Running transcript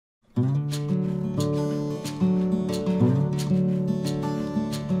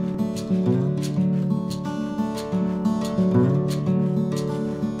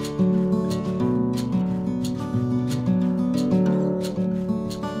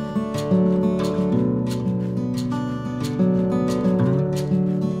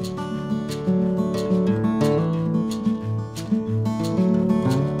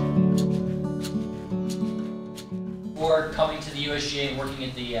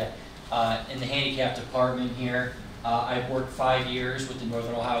that. In the handicap department here, I've worked 5 years with the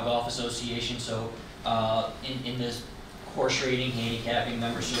Northern Ohio Golf Association, so in this course rating, handicapping,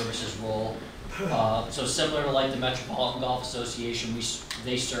 member services role. So similar to like the Metropolitan Golf Association,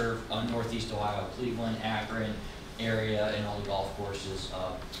 they serve Northeast Ohio, Cleveland, Akron area, and all the golf courses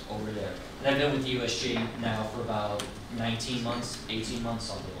over there. And I've been with the USGA now for about 19 months, 18 months,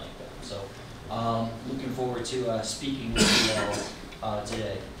 something like that. So looking forward to speaking with you all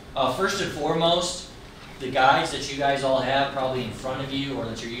today. First and foremost, the guides that you guys all have probably in front of you or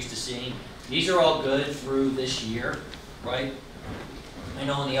that you're used to seeing, these are all good through this year, right? I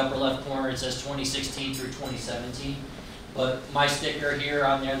know in the upper left corner it says 2016 through 2017, but my sticker here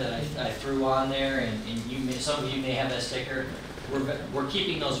on there that I threw on there, and some of you may have that sticker, we're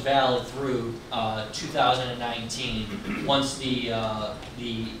keeping those valid through 2019. Once the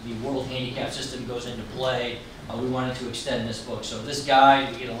World Handicap System goes into play, we wanted to extend this book. So this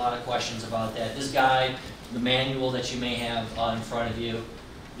guide, we get a lot of questions about that. This guide, the manual that you may have in front of you,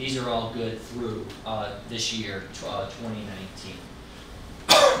 these are all good through this year, 2019.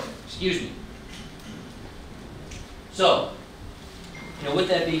 Excuse me. So, with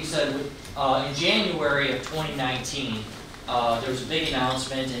that being said, in January of 2019, there was a big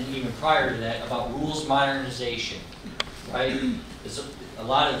announcement, and even prior to that, about rules modernization, right? A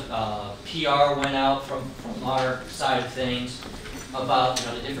lot of PR went out from our side of things about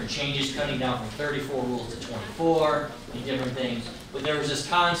the different changes, cutting down from 34 rules to 24 and different things. But there was this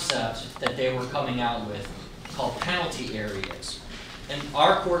concept that they were coming out with called penalty areas. And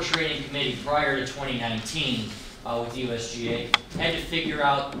our course rating committee prior to 2019 with USGA had to figure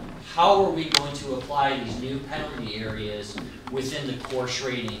out how are we going to apply these new penalty areas within the course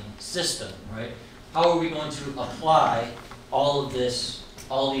rating system, right? How are we going to apply all of these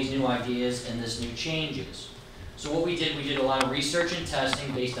new ideas and this new changes? So what we did a lot of research and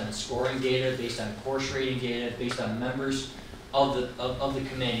testing based on scoring data, based on course rating data, based on members of the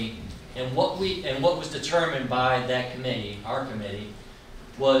committee, and what was determined by that committee, our committee,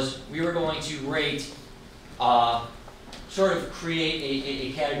 was we were going to rate, sort of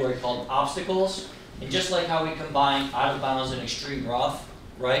create a category called obstacles, and just like how we combine out of bounds and extreme rough,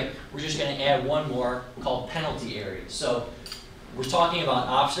 right? We're just going to add one more called penalty areas. So we're talking about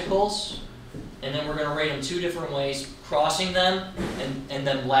obstacles, and then we're going to rate them 2 different ways: crossing them and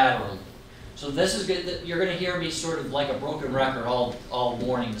then laterally. So this is good. You're going to hear me sort of like a broken record all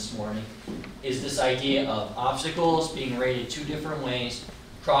morning this morning. Is this idea of obstacles being rated 2 different ways,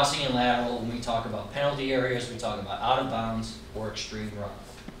 crossing and lateral. When we talk about penalty areas, we talk about out of bounds or extreme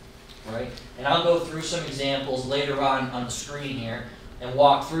rough, right? And I'll go through some examples later on the screen here and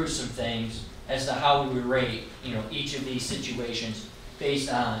walk through some things as to how we would rate, each of these situations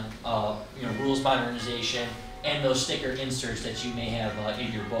based on, rules modernization and those sticker inserts that you may have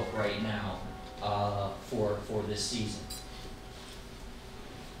in your book right now for this season.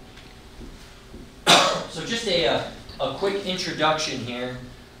 So just a quick introduction here.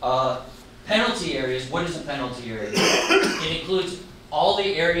 Penalty areas, what is a penalty area? It includes all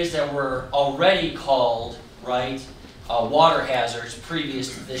the areas that were already called, right, water hazards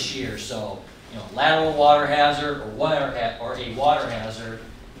previous to this year. So, lateral water hazard or a water hazard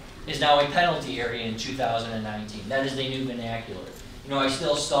is now a penalty area in 2019. That is the new vernacular. I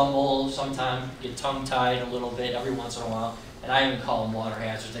still stumble, sometimes get tongue-tied a little bit every once in a while, and I even call them water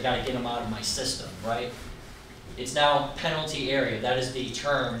hazards. I got to get them out of my system, right? It's now penalty area. That is the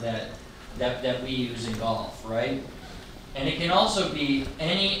term that we use in golf, right? And it can also be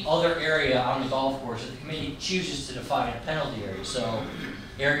any other area on the golf course that the committee chooses to define a penalty area. So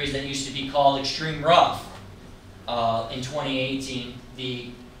areas that used to be called extreme rough in 2018,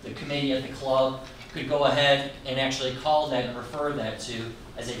 the committee at the club could go ahead and actually call that and refer that to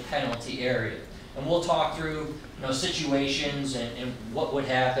as a penalty area. And we'll talk through situations and what would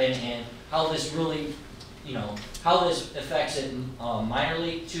happen and how this really, how this affects it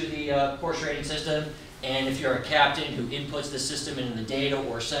minorly to the course rating system. And if you're a captain who inputs the system into the data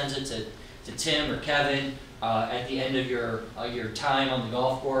or sends it to Tim or Kevin at the end of your time on the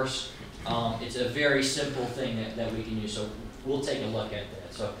golf course, it's a very simple thing that we can use. So we'll take a look at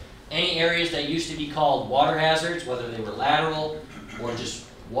that. So any areas that used to be called water hazards, whether they were lateral or just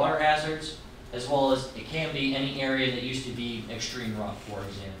water hazards, as well as it can be any area that used to be extreme rough, for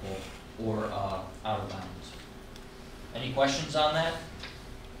example, or out of bounds. Any questions on that?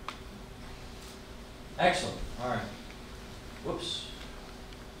 Excellent. All right. Whoops.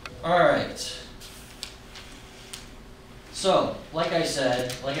 All right. So, like I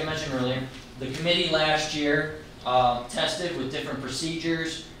said, like I mentioned earlier, the committee last year tested with different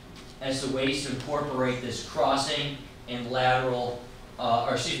procedures as to ways to incorporate this crossing and lateral,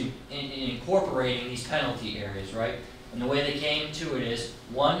 or excuse me, in incorporating these penalty areas, right? And the way they came to it is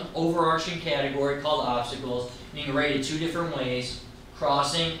one overarching category called obstacles, being rated two different ways,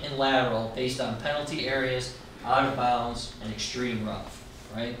 crossing and lateral, based on penalty areas, out of bounds, and extreme rough,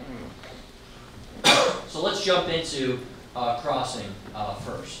 right? So let's jump into crossing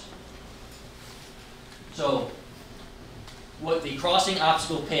first. So what the crossing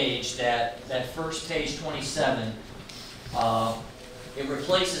obstacle page, that first page 27, it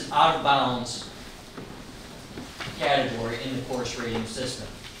replaces out of bounds category in the course rating system.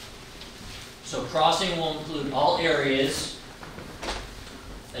 So crossing will include all areas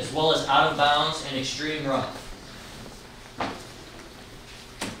as well as out of bounds and extreme rough.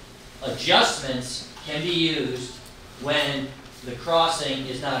 Adjustments can be used when the crossing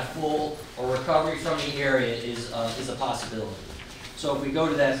is not full or recovery from the area is a possibility. So if we go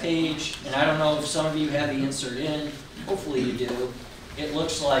to that page, and I don't know if some of you have the insert in, hopefully you do. It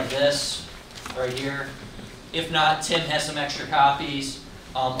looks like this right here. If not, Tim has some extra copies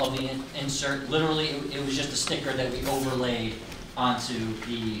of the insert. Literally, it was just a sticker that we overlaid onto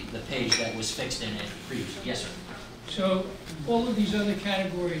the page that was fixed in it previously. Yes, sir. So all of these other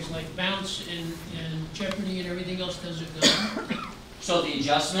categories like bounce and jeopardy and everything else doesn't go? So the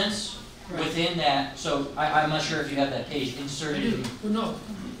adjustments within that, so I'm not sure if you have that page inserted. I do, but no.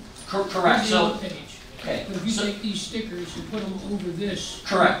 Correct. So, page. Okay. But if you take these stickers and put them over this,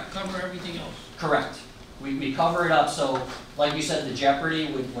 correct. Cover everything else. Correct. We cover it up, so like you said, the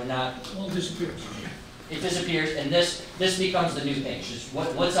jeopardy would not. All disappears. It disappears, and this becomes the new page. Just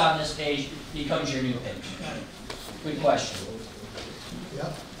what's on this page becomes your new page. Got it. Good question.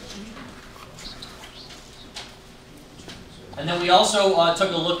 Yep. And then we also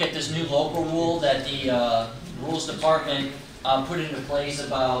took a look at this new local rule that the rules department put into place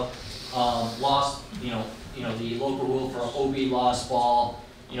about lost, the local rule for OB lost ball,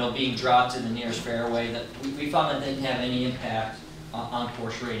 being dropped in the nearest fairway. That we found that didn't have any impact on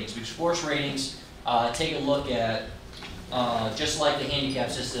course ratings, because course ratings take a look at just like the handicap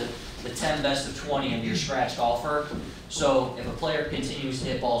system, the 10 best of 20 of your scratch golfer. So if a player continues to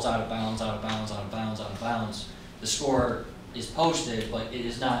hit balls out of bounds, out of bounds, out of bounds, out of bounds, the score is posted, but it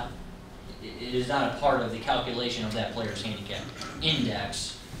is not a part of the calculation of that player's handicap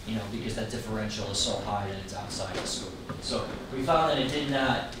index, because that differential is so high that it's outside the scope. So we found that it did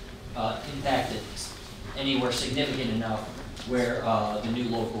not impact it anywhere significant enough where the new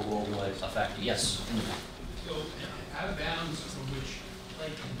local rule would affect it. Yes? So out of bounds from which play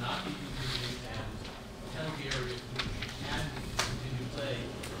cannot be continued and penalty area from which you can continue play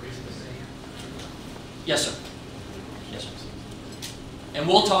are raising the same? Yes, sir. Yes, sir. And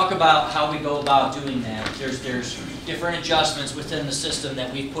we'll talk about how we go about doing that. There's different adjustments within the system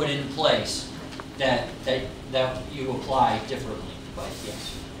that we've put in place that you apply differently. But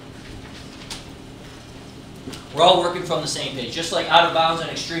yes. We're all working from the same page. Just like out of bounds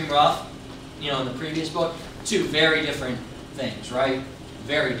and extreme rough, in the previous book, two very different things, right?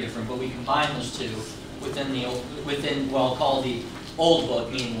 Very different, but we combine those two within what I'll call the old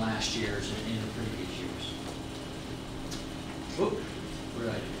book, meaning last year's and in the previous years. Whoop, where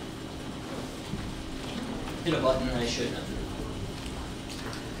did I hit a button that I shouldn't have?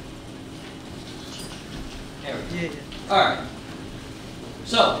 There we go. Yeah. All right.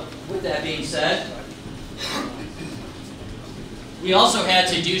 So, with that being said, we also had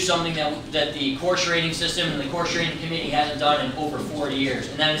to do something that the course rating system and the course rating committee hasn't done in over 40 years,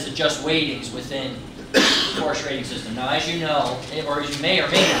 and that is adjust weightings within the course rating system. Now, as you know, or as you may or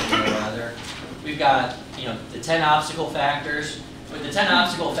may not know, rather, we've got the 10 obstacle factors, but the 10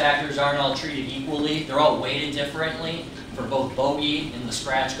 obstacle factors aren't all treated equally. They're all weighted differently for both bogey and the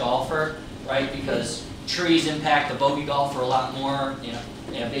scratch golfer, right? Because trees impact the bogey golfer a lot more,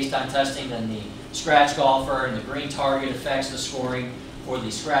 based on testing than the scratch golfer, and the green target affects the scoring for the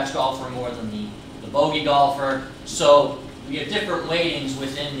scratch golfer more than the bogey golfer. So we have different weightings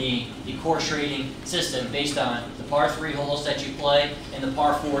within the course rating system based on the par 3 holes that you play and the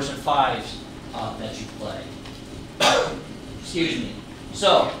par 4s and 5s that you play. Excuse me.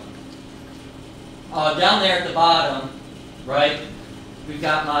 So down there at the bottom, right, we've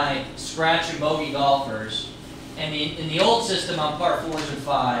got my scratch and bogey golfers. And in the old system on par 4s and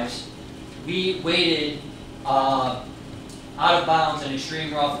 5s, we weighted out of bounds and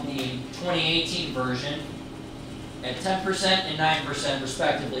extreme rough in the 2018 version at 10% and 9%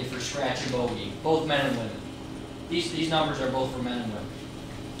 respectively for scratch and bogey, both men and women. These numbers are both for men and women.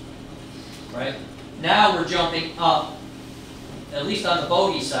 Right? Now we're jumping up, at least on the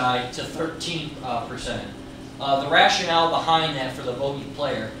bogey side, to 13%. The rationale behind that for the bogey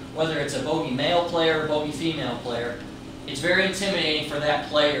player, whether it's a bogey male player or bogey female player, it's very intimidating for that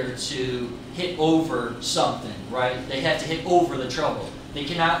player to hit over something, right? They have to hit over the trouble. They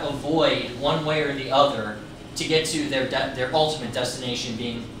cannot avoid one way or the other to get to their ultimate destination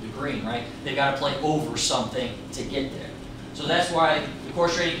being the green, right? They've got to play over something to get there. So that's why the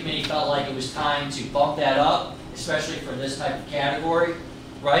course rating committee felt like it was time to bump that up, especially for this type of category,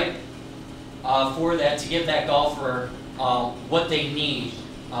 right? For that, to give that golfer what they need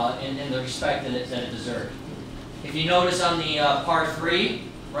in the respect that it deserves. If you notice on the par 3,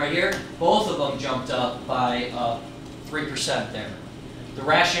 right here, both of them jumped up by 3% there. The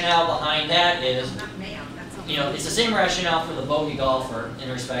rationale behind that is, it's the same rationale for the bogey golfer in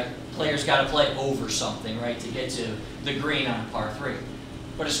respect, players got to play over something, right, to get to the green on par 3.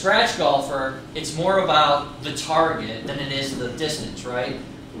 But a scratch golfer, it's more about the target than it is the distance, right?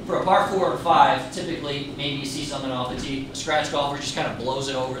 For a par 4 or 5, typically, maybe you see something off the tee, a scratch golfer just kind of blows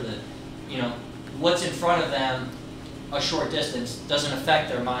it over the, what's in front of them, a short distance, doesn't affect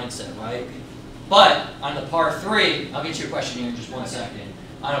their mindset, right? But on the par 3, I'll get to your question here in just 1 second.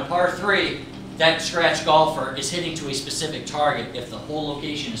 On a par 3, that scratch golfer is hitting to a specific target. If the whole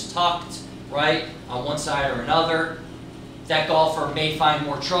location is tucked, right, on one side or another, that golfer may find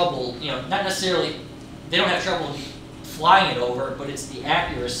more trouble, not necessarily, they don't have trouble flying it over, but it's the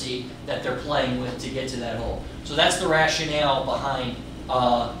accuracy that they're playing with to get to that hole. So that's the rationale behind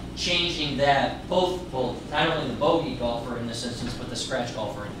changing that, both not only the bogey golfer in this instance, but the scratch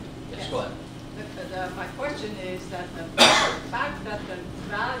golfer. Yes, go ahead. My question is that the fact that the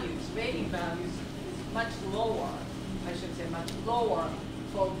rating values, is much lower, I should say much lower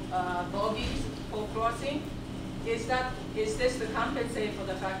for bogeys, for crossing, is this to compensate for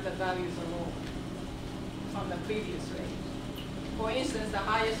the fact that values are lower from the previous rate? For instance, the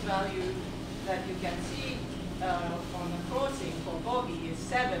highest value that you can see on the crossing for bogey is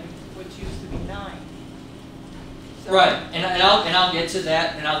 7, which used to be 9. So right, and I'll get to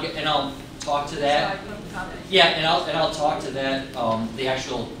that, and I'll talk to that. Yeah, and I'll talk to that, the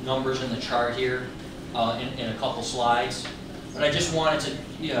actual numbers in the chart here, in a couple slides. But I just wanted to,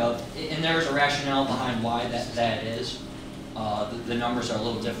 and there's a rationale behind why that is. The numbers are a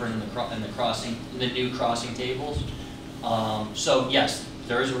little different in the new crossing tables. So yes,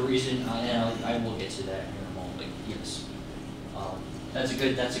 there is a reason, and I will get to that here in a moment. But yes, that's a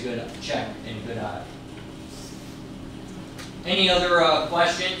good check and good eye. Any other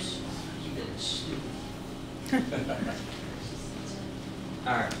questions? Keep it stupid.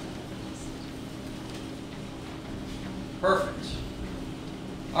 All right. Perfect.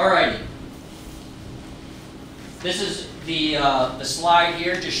 Alrighty. This is the slide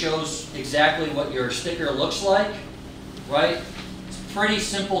here. Just shows exactly what your sticker looks like, right? It's a pretty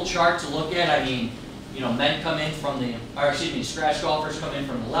simple chart to look at. I mean, men come in from scratch golfers come in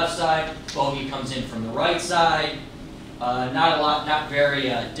from the left side. Bogey comes in from the right side. Not very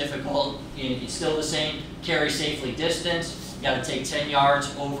difficult. It's still the same. Carry safely distance. You got to take 10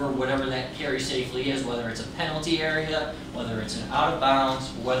 yards over whatever that carry safely is, whether it's a penalty area, whether it's an out of bounds,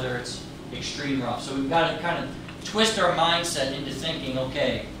 whether it's extreme rough. So we've got to kind of twist our mindset into thinking,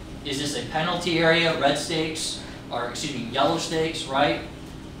 okay, is this a penalty area, red stakes, or yellow stakes, right?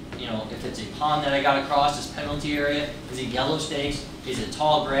 If it's a pond that I got to cross, this penalty area, is it yellow stakes? Is it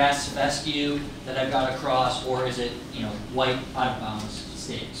tall grass, fescue that I've got to cross, or is it, white out of bounds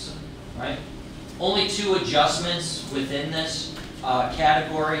stakes, right? Only 2 adjustments within this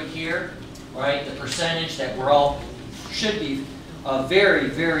category here, right? The percentage that we're all should be very,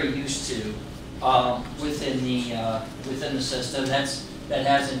 very used to within the system. That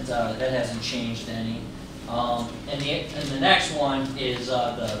hasn't changed any. And the next one is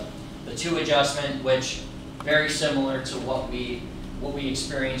the 2 adjustment, which very similar to what we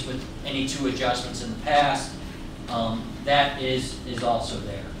experienced with any 2 adjustments in the past. That is also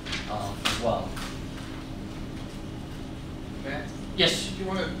there as well. Matt? Yes. Do you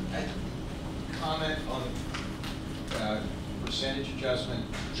want to comment on percentage adjustment?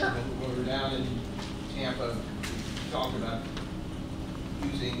 Sure. When we were down in Tampa, we talked about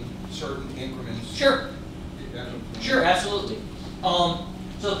using certain increments. Sure. Sure, absolutely. So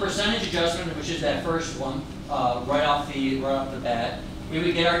the percentage adjustment, which is that first one, right off the bat, we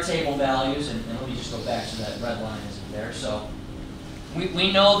would get our table values, and let me just go back so that red line isn't there. So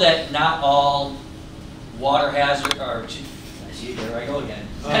we know that not all water hazard, or there I go again.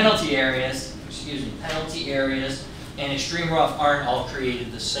 Penalty areas, penalty areas and extreme rough aren't all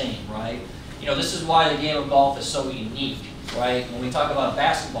created the same, right? This is why the game of golf is so unique, right? When we talk about a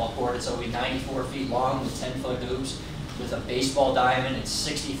basketball court, it's always 94 feet long with 10-foot hoops. With a baseball diamond, it's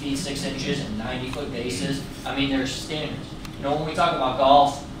 60 feet 6 inches and 90-foot bases. I mean, there's standards. When we talk about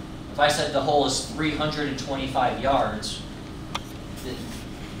golf, if I said the hole is 325 yards,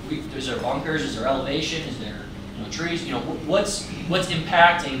 is there bunkers? Is there elevation? Is there trees? What's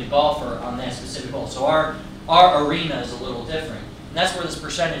impacting the golfer on that specific hole? So our arena is a little different, and that's where this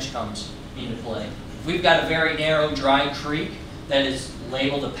percentage comes into play. If we've got a very narrow, dry creek that is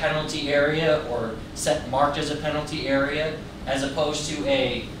labeled a penalty area or marked as a penalty area, as opposed to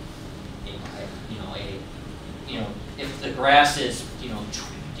if the grass is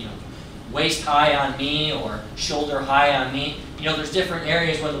waist high on me or shoulder high on me, there's different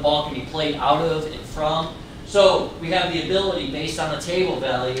areas where the ball can be played out of and from. So we have the ability, based on the table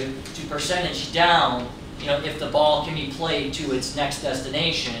value, to percentage down, if the ball can be played to its next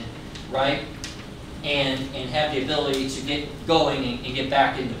destination, right? And have the ability to get going and get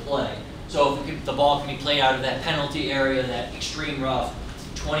back into play. So if the ball can be played out of that penalty area, that extreme rough,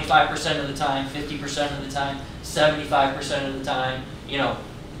 25% of the time, 50% of the time, 75% of the time,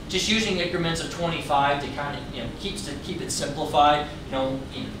 just using increments of 25 to kind of, keep it simplified,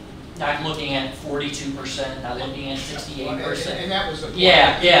 not looking at 42%, not looking at 68%. And that was the point.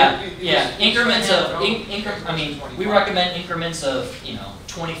 Yeah. Increments of, we recommend increments of,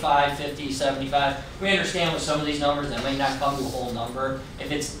 25, 50, 75. We understand with some of these numbers that may not come to a whole number.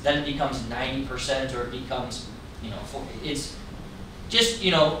 If then it becomes 90% or it becomes, it's just,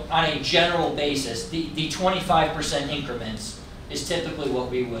 on a general basis, the 25% increments is typically what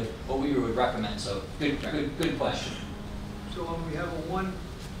we would recommend. So good question. So when we have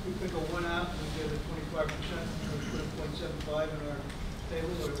we pick a 1 out and we get a 25%, and we put a 0.75 in our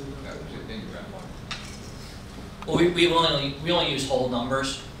table, or do we? That was the thing around one. Well, we only use whole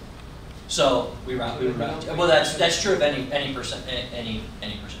numbers, so we round. Well, that's true of any percent, any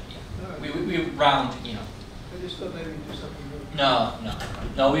percent. Yeah, we round. I just thought maybe we do something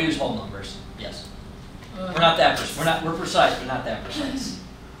good. No. We use whole numbers. Yes. We're not that precise. We're precise, but not that precise.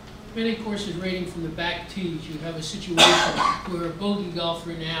 Many courses rating from the back tees, you have a situation where a bogey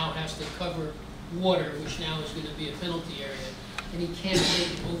golfer now has to cover water, which now is going to be a penalty area, and he can't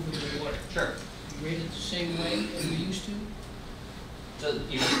take it over the water. Sure. You rate it the same way as we used to? So,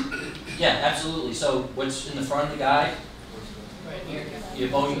 yeah, absolutely. So what's in the front of the guide? Right here. Your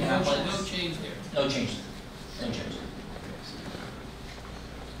bogey cannot play. No change there. No change there. No change there.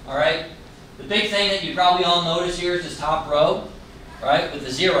 All right. The big thing that you probably all notice here is this top row, right, with the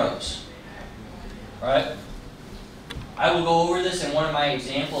zeros, right? I will go over this in one of my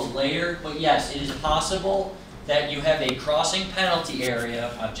examples later, but yes, it is possible that you have a crossing penalty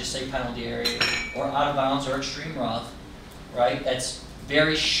area, I'll just say penalty area, or out of bounds or extreme rough, right, that's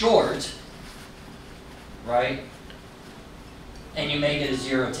very short, right, and you may get a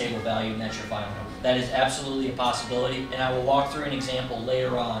 0 table value and that's your final number. That is absolutely a possibility, and I will walk through an example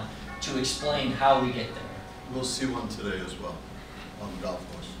later on to explain how we get there. We'll see one today as well on the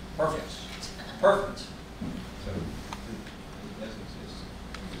golf course. Perfect. Perfect.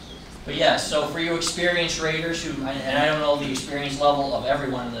 But yeah, so for you experienced raters who, and I don't know the experience level of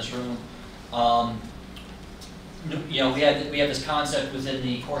everyone in this room, we have this concept within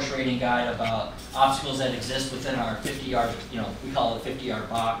the course rating guide about obstacles that exist within our 50-yard, we call it a 50-yard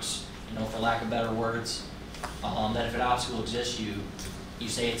box, for lack of better words. That if an obstacle exists, you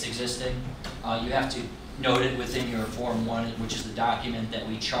say it's existing. You have to note it within your Form 1, which is the document that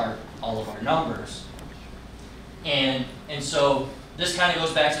we chart all of our numbers. And so this kind of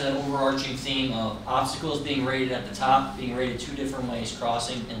goes back to that overarching theme of obstacles being rated at the top, being rated 2 different ways,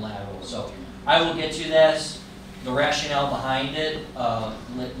 crossing and lateral. So I will get to this, the rationale behind it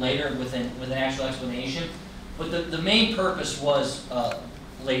later with an actual explanation. But the main purpose was,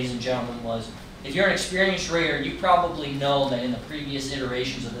 ladies and gentlemen, was if you're an experienced rater, you probably know that in the previous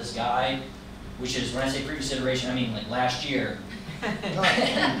iterations of this guide, which is, when I say previous iteration, I mean like last year,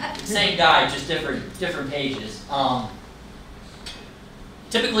 same guide, just different pages.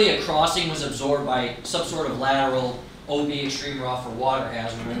 Typically a crossing was absorbed by some sort of lateral, OB, extreme rough, or water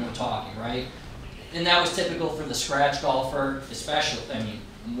hazard when we're talking, right? And that was typical for the scratch golfer, especially,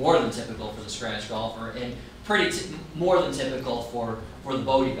 more than typical for the scratch golfer, and more than typical for the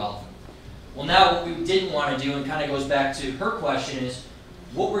bogey golfer. Well, now what we didn't want to do, and kind of goes back to her question, is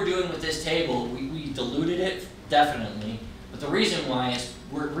what we're doing with this table. We diluted it, definitely, but the reason why is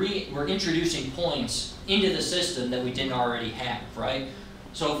we're introducing points into the system that we didn't already have, right?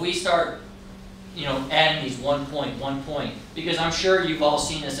 So if we start, adding these 1 point, because I'm sure you've all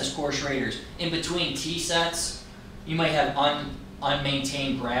seen this as course raters. In between tee sets, you might have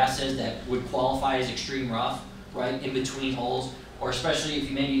unmaintained grasses that would qualify as extreme rough, right, in between holes. Or especially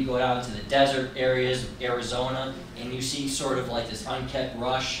if you go out into the desert areas of Arizona and you see sort of like this unkept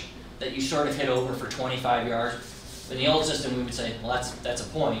rush that you sort of hit over for 25 yards. In the old system, we would say, well, that's a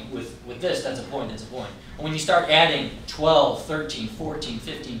point. With this, that's a point, that's a point. And when you start adding 12, 13, 14,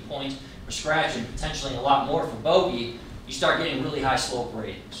 15 points for scratch and potentially a lot more for bogey, you start getting really high slope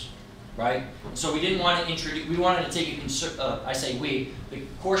ratings, right? So we didn't want to introduce, we wanted to take the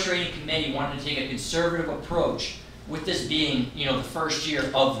course rating committee wanted to take a conservative approach with this being, the first year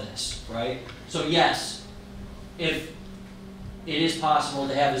of this, right? So yes, if it is possible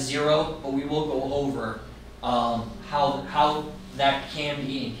to have a 0, but we will go over how that can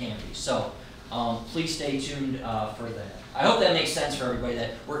be and can't be. So please stay tuned for that. I hope that makes sense for everybody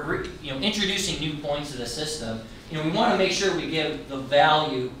that we're introducing new points to the system. We want to make sure we give the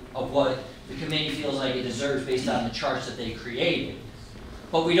value of what the committee feels like it deserves based on the charts that they created.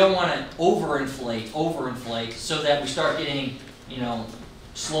 But we don't want to overinflate so that we start getting,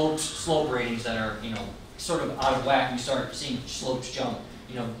 slope ratings that are, sort of out of whack. We start seeing slopes jump,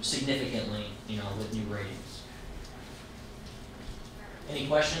 significantly, with new ratings. Any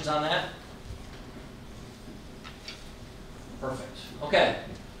questions on that? Perfect. Okay.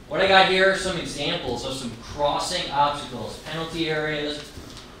 What I got here are some examples of some crossing obstacles, penalty areas,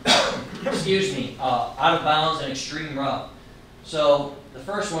 excuse me, out of bounds and extreme rough. So the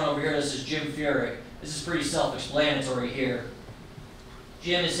first one over here, this is Jim Furyk. This is pretty self-explanatory here.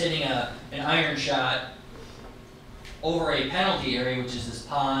 Jim is hitting an iron shot over a penalty area, which is this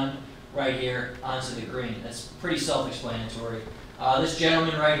pond right here, onto the green. That's pretty self-explanatory. This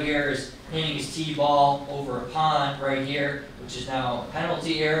gentleman right here is hitting his tee ball over a pond right here, which is now a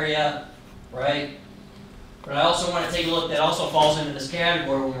penalty area, right? But I also want to take a look, that also falls into this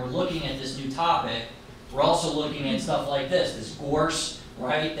category when we're looking at this new topic. We're also looking at stuff like this gorse,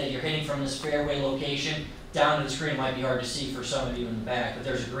 right, that you're hitting from this fairway location down to the screen. It might be hard to see for some of you in the back, but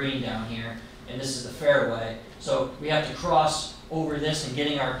there's a green down here, and this is the fairway. So we have to cross over this and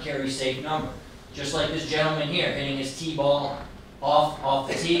getting our carry safe number. Just like this gentleman here, hitting his tee ball off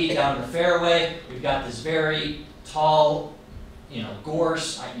the tee down the fairway. We've got this very tall,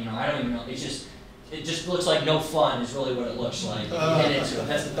 gorse. I don't even know. It just looks like no fun is really what it looks like. You hit into it.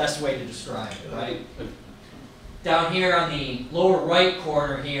 That's the best way to describe it, right? Down here on the lower right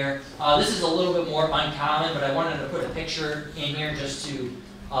corner here, this is a little bit more uncommon, but I wanted to put a picture in here just to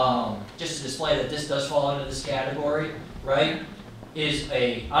display that this does fall into this category, right? Is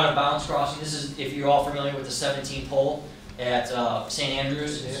a out of bounds crossing. This is, if you're all familiar with the 17th hole at St.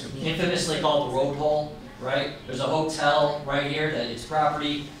 Andrews, infamously called the road hole, right? There's a hotel right here that its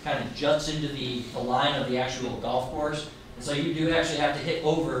property kind of juts into the line of the actual golf course. And so you do actually have to hit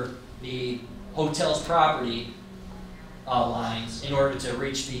over the hotel's property lines in order to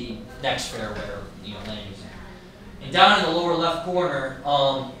reach the next fairway or landing zone. And down in the lower left corner,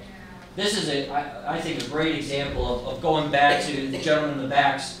 this is I think a great example of going back to the gentleman in the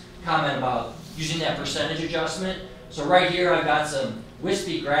back's comment about using that percentage adjustment. So right here I've got some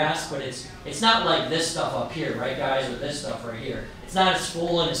wispy grass, but it's not like this stuff up here, right guys, or this stuff right here. It's not as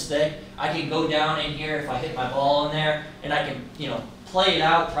full and as thick. I can go down in here if I hit my ball in there, and I can play it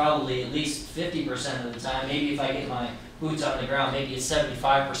out probably at least 50% of the time. Maybe if I get my boots on the ground, maybe it's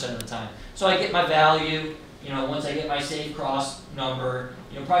 75% of the time. So I get my value, once I get my safe cross number,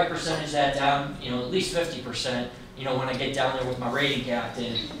 probably percentage that down, at least 50%, when I get down there with my rating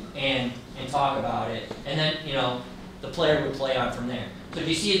captain and talk about it. And then, the player would play on from there. So do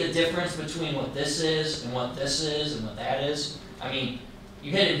you see the difference between what this is and what this is and what that is? I mean,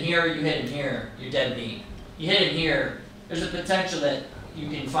 you hit in here, you're dead meat. You hit in here, there's a potential that you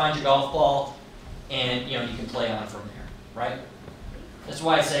can find your golf ball and, you can play on from there, right? That's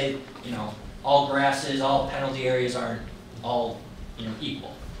why I say, all grasses, all penalty areas aren't all,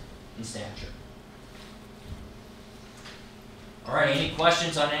 equal in stature. All right, any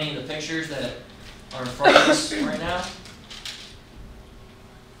questions on any of the pictures that are in front of us right now?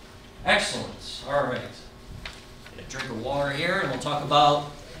 Excellent. All right. Get a drink of water here, and we'll talk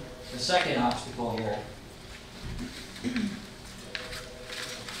about the second obstacle here.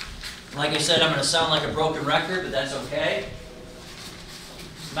 Like I said, I'm going to sound like a broken record, but that's okay.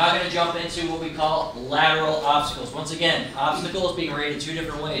 I'm now going to jump into what we call lateral obstacles. Once again, obstacles being rated two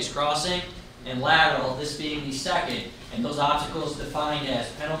different ways, crossing and lateral, this being the second. And those obstacles defined as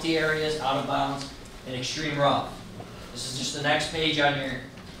penalty areas, out of bounds, and extreme rough. This is just the next page in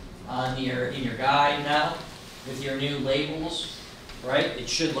your guide now with your new labels, right? It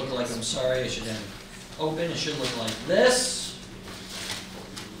should look like, I'm sorry, I should have it open. It should look like this.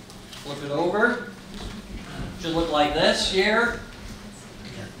 Flip it over. It should look like this here.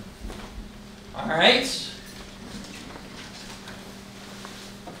 All right.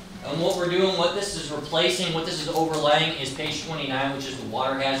 And what we're doing, what this is replacing, what this is overlaying is page 29, which is the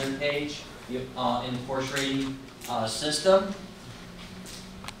water hazard page in the course rating system.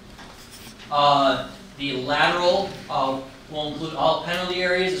 The lateral will include all penalty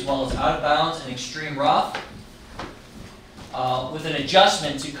areas as well as out of bounds and extreme rough, with an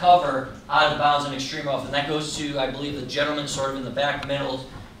adjustment to cover out of bounds and extreme rough. And that goes to, I believe, the gentleman sort of in the back middle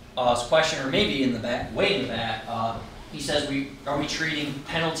question, or maybe in the back, way in the back. He says, are we treating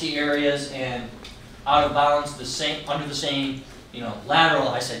penalty areas and out of bounds the same, under the same, lateral?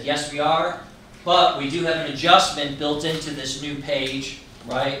 I said, yes, we are, but we do have an adjustment built into this new page,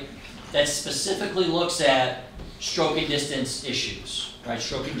 right, that specifically looks at stroking distance issues, right,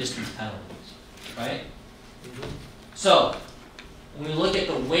 stroking distance penalties, right? So, when we look at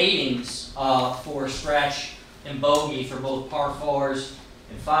the weightings for scratch and bogey for both par 4s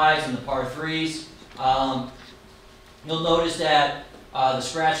and 5s and the par 3s, you'll notice that the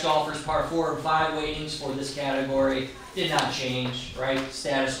scratch golfers par 4 and 5 weightings for this category did not change, right?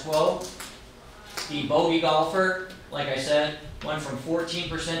 Status quo. The bogey golfer, like I said, went from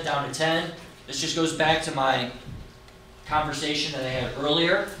 14% down to 10. This just goes back to my conversation that I had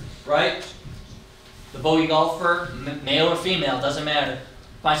earlier, right? The bogey golfer, male or female, doesn't matter,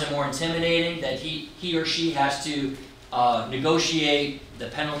 finds it more intimidating that he or she has to negotiate the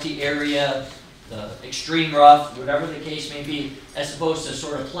penalty area, the extreme rough, whatever the case may be, as opposed to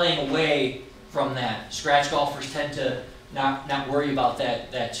sort of playing away from that. Scratch golfers tend to not worry about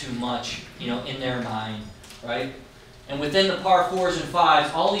that too much, in their mind, right? And within the par 4s and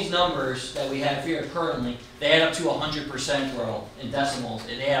 5s, all these numbers that we have here currently, they add up to 100%, well, in decimals,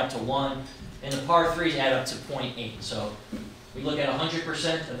 they add up to 1. And the par 3s add up to 0.8. So we look at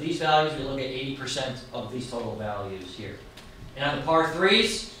 100% of these values, we look at 80% of these total values here. And on the par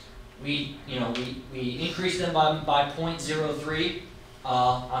 3s, we increased them by 0.03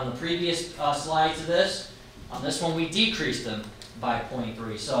 on the previous slide to this. On this one, we decreased them by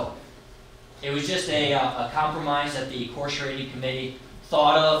 0.3. So it was just a compromise that the course rating committee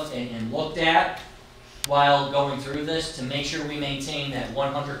thought of and looked at while going through this to make sure we maintain that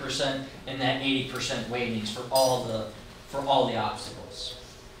 100% and that 80% weightings for all the obstacles.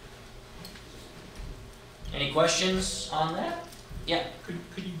 Any questions on that? Yeah.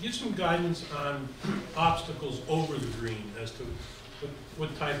 Could you give some guidance on obstacles over the green as to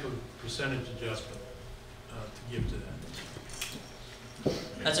what type of percentage adjustment to give to that?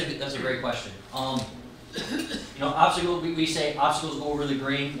 That's a great question. Obstacles, we say obstacles over the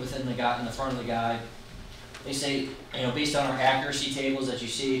green within the guide, in the front of the guide. They say, based on our accuracy tables that you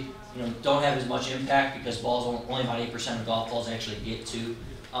see, don't have as much impact because balls only about 8% of golf balls actually get to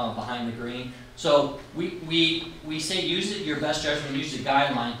behind the green. So we say use your best judgment, use the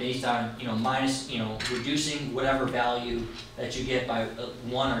guideline based on minus reducing whatever value that you get by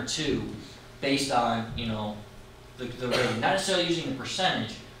 1 or 2 based on the rating. Not necessarily using the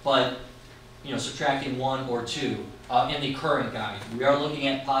percentage, but subtracting 1 or 2 in the current guide. We are looking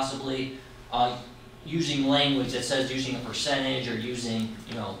at possibly using language that says using a percentage or using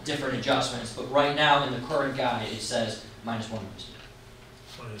different adjustments, but right now in the current guide it says -1%.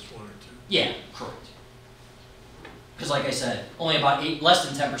 Minus 1 or 2. Yeah, correct. Because like I said, only about less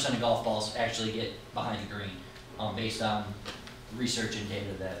than 10% of golf balls actually get behind the green, based on research and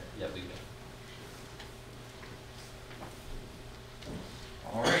data that we've got.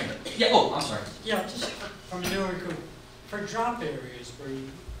 All right. Yeah. Oh, I'm sorry. Yeah, just from Newark, for drop areas where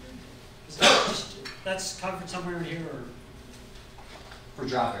is that that's covered somewhere in here, or? For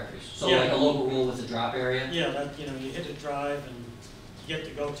drop areas. So Yeah. like a local rule with a drop area? Yeah, that you hit a drive and you get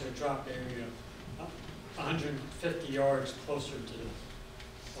to go to a drop area 150 yards closer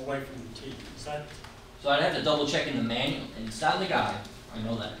to away from the tee. Is that? So I'd have to double check in the manual, and it's not in the guide, I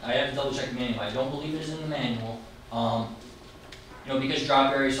know that. I have to double check the manual. I don't believe it is in the manual. Because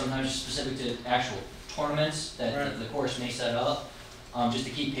drop areas sometimes are specific to actual tournaments that the course may set up, just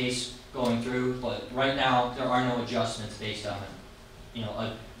to keep pace going through. But right now, there are no adjustments based on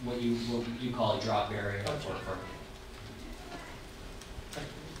what you call a drop area.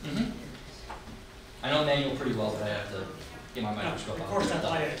 I know the manual pretty well, but I have to get my microscope out. Of course, that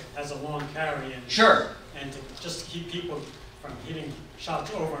play has a long carry, and sure. And just to keep people from hitting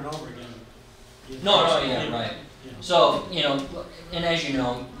shots over and over again. Right. So, and as you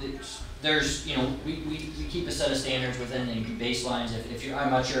know, there's, we keep a set of standards within the baselines. If you're,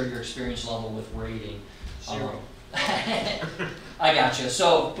 I'm not sure your experience level with rating. 0. I gotcha.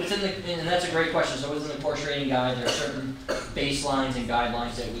 So and that's a great question. So within the course rating guide, there are certain baselines and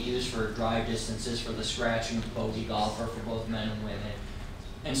guidelines that we use for drive distances for the scratch and bogey golfer for both men and women.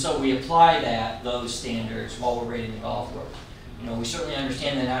 And so we apply those standards while we're rating the golf course. We certainly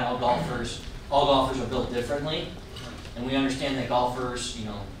understand that not all golfers are built differently, and we understand that golfers,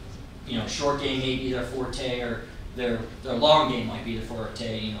 short game may be their forte, or their long game might be the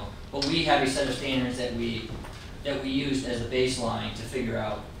forte, you know. But we have a set of standards that we use as a baseline to figure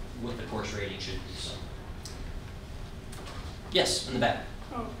out what the course rating should be. So, yes, in the back.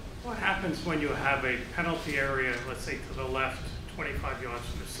 Oh, what happens when you have a penalty area, let's say to the left, 25 yards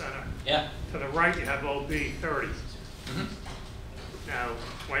from the center? Yeah. To the right, you have OB 30. Mm-hmm. Now,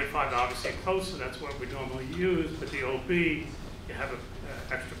 25 obviously closer, that's what we normally use, but the OB, you have an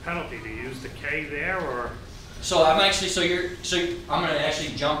extra penalty. Do you use the K there, or? So I'm actually, I'm going to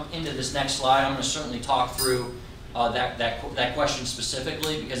actually jump into this next slide. I'm going to certainly talk through that question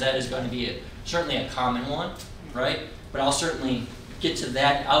specifically, because that is going to be certainly a common one, right? But I'll certainly get to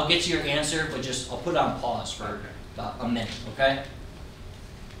that. I'll get to your answer, but I'll put it on pause for about a minute, okay?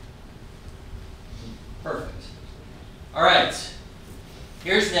 Perfect. All right.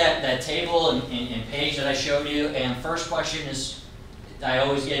 Here's that table and page that I showed you, and first question I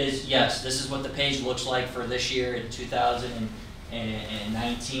always get is, yes, this is what the page looks like for this year in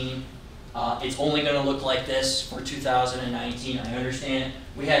 2019. It's only going to look like this for 2019. I understand.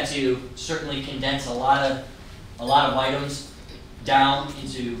 We had to certainly condense a lot of items down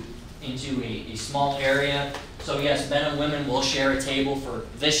into a small area. So yes, men and women will share a table for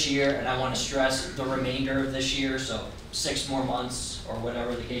this year, and I want to stress the remainder of this year, so 6 more months or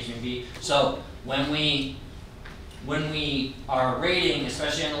whatever the case may be. So when we are rating,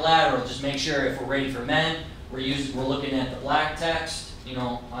 especially on the lateral, just make sure if we're rating for men, we're looking at the black text, you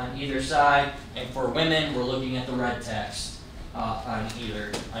know, on either side, and for women, we're looking at the red text on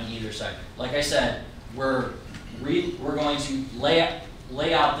either side. Like I said, we're going to lay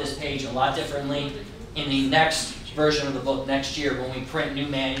out this page a lot differently in the next version of the book next year when we print new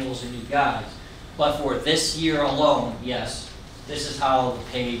manuals and new guides. But for this year alone, yes, this is how the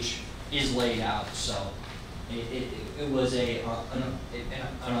page is laid out. So it was an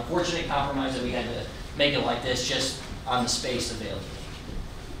unfortunate compromise that we had to make it like this, just on the space available.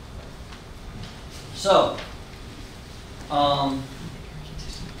 So, I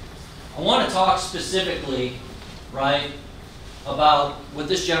want to talk specifically, right, about what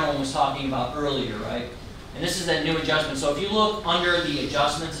this gentleman was talking about earlier, right? And this is that new adjustment. So if you look under the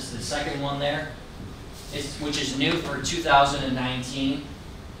adjustments, it's the second one there, which is new for 2019.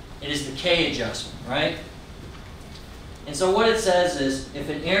 It is the K adjustment, right? And so what it says is, if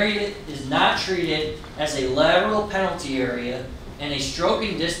an area is not treated as a lateral penalty area and a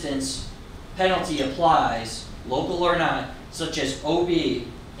stroking distance penalty applies, local or not, such as OB,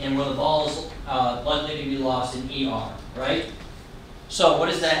 and where the ball is likely to be lost in ER, right? So what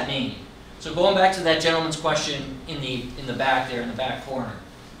does that mean? So going back to that gentleman's question in the back there, in the back corner,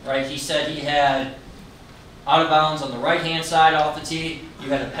 right? He said he had out of bounds on the right-hand side off the tee. You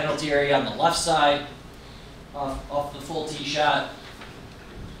had a penalty area on the left side off the full tee shot.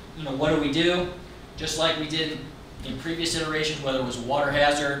 You know, what do? Just like we did in previous iterations, whether it was water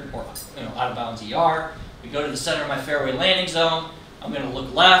hazard or out of bounds ER, we go to the center of my fairway landing zone. I'm going to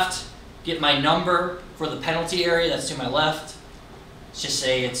look left, get my number for the penalty area that's to my left. Let's just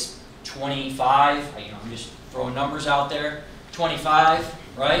say it's 25. I'm just throwing numbers out there. 25,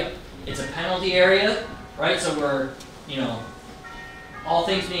 right? It's a penalty area, right? So we're, all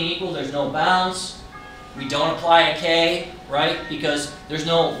things being equal, there's no bounds. We don't apply a K, right? Because there's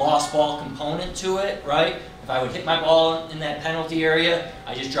no lost ball component to it, right? If I would hit my ball in that penalty area,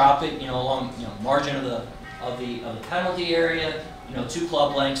 I just drop it, along, margin of the penalty area, 2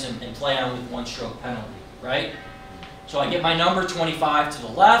 club lengths and play on with 1 stroke penalty, right? So I get my number 25 to the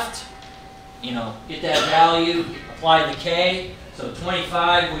left, get that value, apply the K. So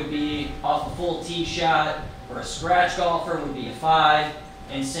 25 would be off a full tee shot. For a scratch golfer would be a 5,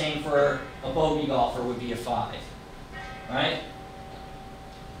 and same for a bogey golfer would be a 5, right?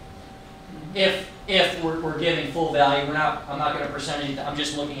 If we're giving full value, I'm not going to percentage. I'm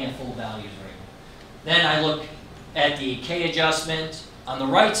just looking at full values right now. Then I look at the K adjustment on the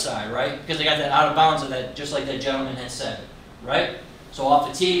right side, right? Because I got that out of bounds of that, just like that gentleman had said, right? So off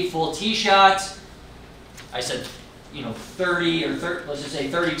the tee, full tee shot. I said, 30 or let's just say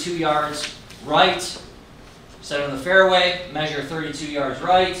 32 yards right. Set on the fairway, measure 32 yards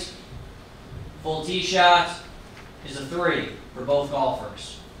right. Full tee shot is a 3 for both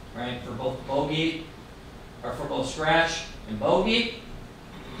golfers, right? For both bogey, or for both scratch and bogey.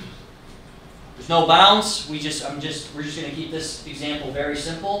 There's no bounce. We're just going to keep this example very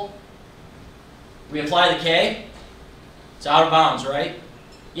simple. We apply the K. It's out of bounds, right?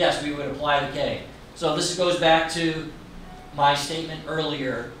 Yes, we would apply the K. So this goes back to my statement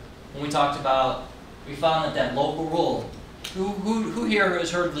earlier when we talked about, we found that local rule. Who here has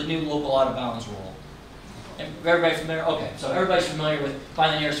heard of the new local out of bounds rule? everybody familiar? Okay, so everybody's familiar with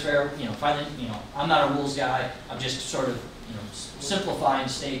find the nearest fair, I'm not a rules guy, I'm just sort of, simplifying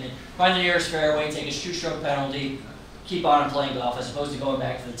the statement. Find the nearest fairway, take a 2-stroke penalty, keep on playing golf as opposed to going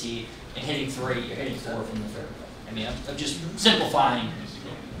back to the tee and hitting 3, you're hitting 4 from the fairway. I mean, I'm just simplifying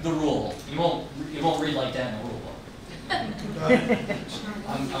the rule. You won't read like that in the rule book.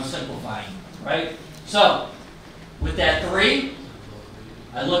 I'm simplifying, right? So, with that 3,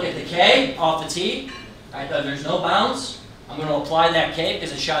 I look at the K off the tee. There's no bounds. I'm going to apply that K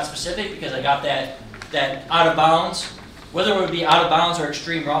because it's shot specific because I got that out of bounds. Whether it would be out of bounds or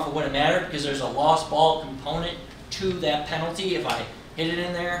extreme rough, it wouldn't matter because there's a lost ball component to that penalty if I hit it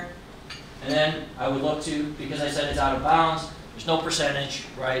in there. And then I would look to, because I said it's out of bounds, there's no percentage,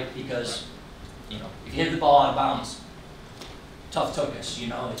 right? Because, if you hit the ball out of bounds, tough tookus,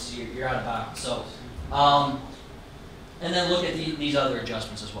 you're out of bounds. So, and then look at these other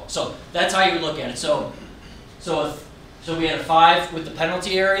adjustments as well. So that's how you would look at it. So we had a 5 with the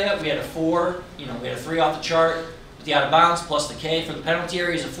penalty area. We had a 4. We had a 3 off the chart with the out of bounds plus the K for the penalty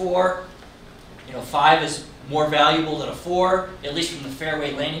area is a 4. 5 is more valuable than a 4, at least from the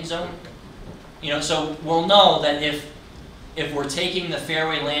fairway landing zone. So we'll know that if we're taking the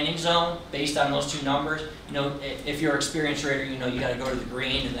fairway landing zone based on those 2 numbers, if you're an experienced rater, you got to go to the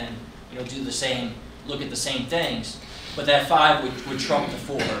green and then do the same, look at the same things. But that 5 would trump the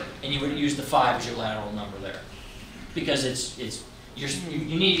 4, and you would use the 5 as your lateral number there, because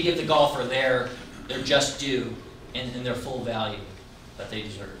you need to give the golfer their just due and their full value that they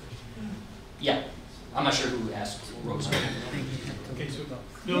deserve. Yeah, I'm not sure who asked Rose. Okay, so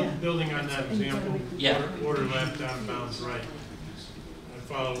building on that example, Yeah. order left, out of bounds right. I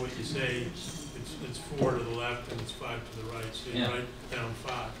follow what you say. It's 4 to the left and it's 5 to the right. So you write down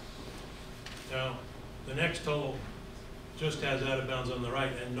 5. Now, the next hole just has out of bounds on the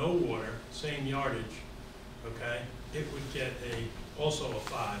right and no water, same yardage. Okay, it would get also a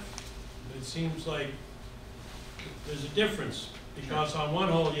 5. But it seems like there's a difference because on one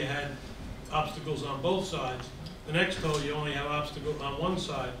hole you had obstacles on both sides. The next hole you only have obstacles on one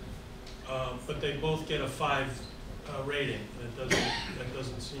side, but they both get a 5 rating. And that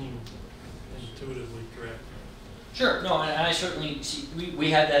doesn't seem intuitively correct. Sure, no, and I certainly see, we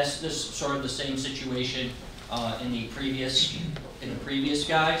had this sort of the same situation in the previous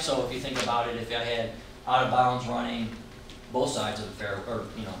guy. So if you think about it, if I had out of bounds running both sides of the fair, or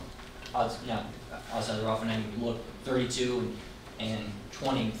outside the rough, and then you look 32 and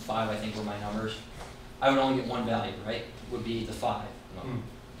 25, I think were my numbers. I would only get one value, right? Would be the 5.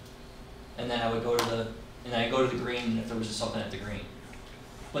 And then I would go to the green if there was something at the green.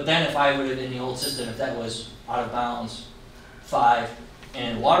 But then if I would have in the old system, if that was out of bounds 5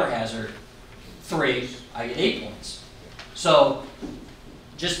 and water hazard 3, I get 8 points. So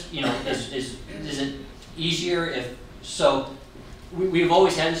just is it easier if we've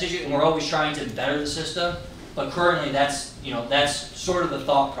always had this issue and we're always trying to better the system, but currently that's sort of the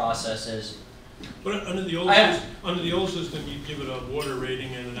thought process is. But under the old system, you give it a water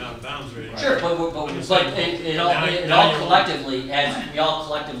rating and an out of bounds rating. Sure, but it all collectively adds. We all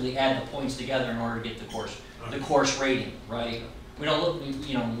collectively add the points together in order to get the course rating, right? We don't look.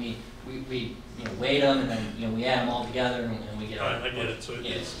 We weight them and then we add them all together and we get. All right, I get it. So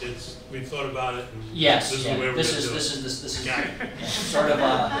it's we've thought about it. And yes, this is the way we're this is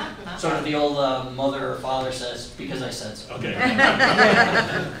sort of the old mother or father says because I said so. Okay.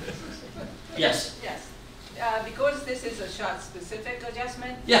 Yes. Yes. Because this is a shot-specific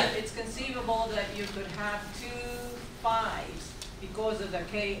adjustment, it's conceivable that you could have 2 5s because of the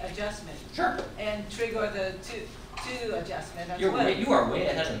K adjustment. Sure. And trigger the two adjustment as you are way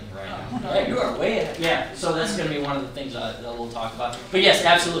ahead of me right now. Yeah, you are way ahead. Yeah, so that's going to be one of the things that we'll talk about. But yes,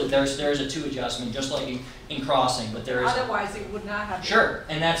 absolutely, there's a 2 adjustment, just like in crossing, but there is. Otherwise, it would not have. Sure,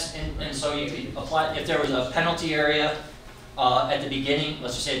 and so you could apply, if there was a penalty area at the beginning,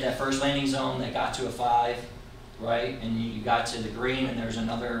 let's just say at that first landing zone that got to a 5, right, and you got to the green and there's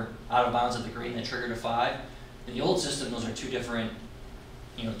another out of bounds at the green that triggered a 5. In the old system, those are 2 different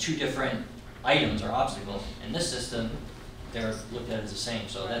items or obstacles. In this system, they're looked at as the same.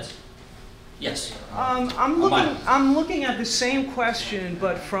 So that's yes. I'm looking at the same question,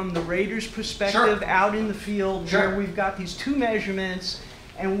 but from the rater's perspective, out in the field, where we've got these 2 measurements,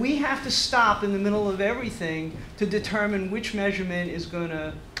 and we have to stop in the middle of everything to determine which measurement is going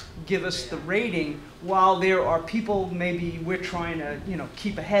to give us the rating, while there are people maybe we're trying to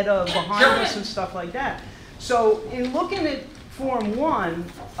keep ahead of, behind us and stuff like that. So in looking at Form 1,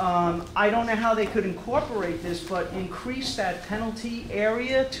 I don't know how they could incorporate this, but increase that penalty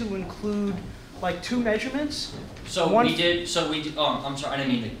area to include like 2 measurements. So we did. I'm sorry, I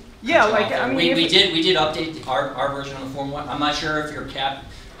didn't mean to Yeah, cut you like, off I there. mean, We did update our version of the Form 1. I'm not sure if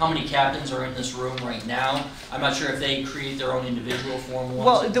how many captains are in this room right now. I'm not sure if they create their own individual Form 1s.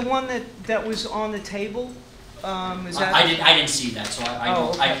 Well, the one that was on the table, is that? I didn't see that, so Oh,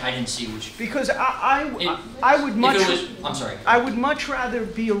 okay. I didn't see which. Because I would If much. it was, I'm sorry. I would much rather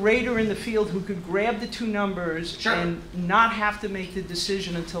be a raider in the field who could grab the two numbers Sure. and not have to make the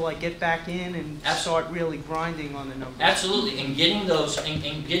decision until I get back in and start really grinding on the numbers. Absolutely, and getting those,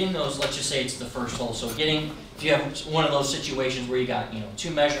 let's just say it's the first hole, so if you have one of those situations where you got,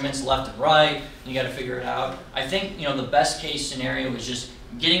 two measurements left and right, and you gotta figure it out, I think, the best case scenario is just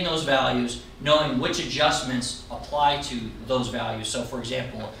getting those values, knowing which adjustments apply to those values. So for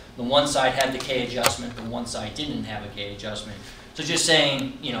example, the one side had the K adjustment, the one side didn't have a K adjustment. So just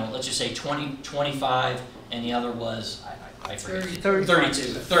saying, let's just say 20, 25, and the other was, I forget.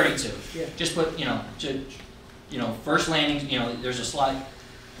 32. Yeah. Just put, first landing, there's a slide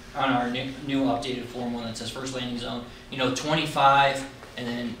on our new updated Form 1 that says first landing zone, 25, and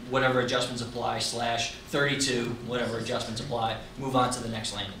then whatever adjustments apply, /32, whatever adjustments apply, move on to the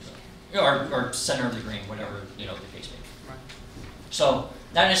next landing zone. Or center of the green, whatever, the case may be. Right. So,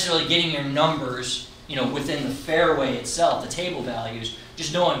 not necessarily getting your numbers, within the fairway itself, the table values,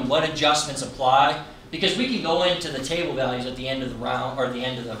 just knowing what adjustments apply, because we can go into the table values at the end of the round, or the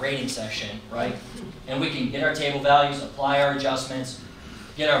end of the rating session, right? And we can get our table values, apply our adjustments,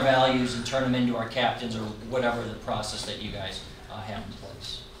 get our values, and turn them into our captains, or whatever the process that you guys have in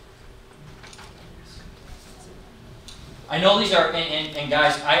place. I know these are, and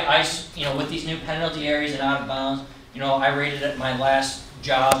guys, I with these new penalty areas and out of bounds, I rated at my last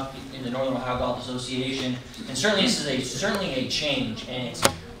job in the Northern Ohio Golf Association, and certainly this is certainly a change, and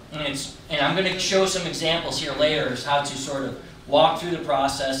I'm going to show some examples here later as how to sort of walk through the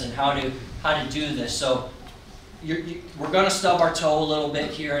process and how to do this. So we're going to stub our toe a little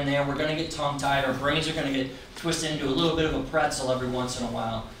bit here and there. We're going to get tongue-tied. Our brains are going to get twisted into a little bit of a pretzel every once in a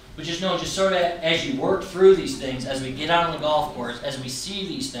while. But just know, just sort of as you work through these things, as we get out on the golf course, as we see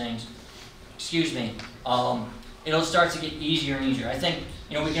these things, it'll start to get easier and easier. I think,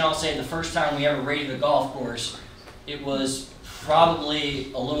 we can all say the first time we ever rated a golf course, it was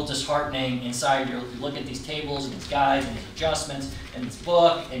probably a little disheartening inside. You look at these tables and these guides and these adjustments and this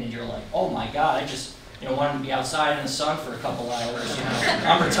book, and you're like, oh my God, I just wanted to be outside in the sun for a couple hours.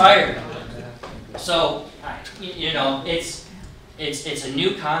 I'm retired. So, it's a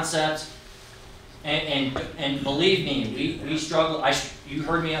new concept, and believe me, we struggle. You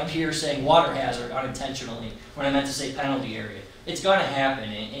heard me up here saying water hazard unintentionally when I meant to say penalty area. It's going to happen,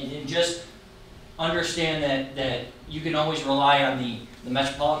 and just understand that you can always rely on the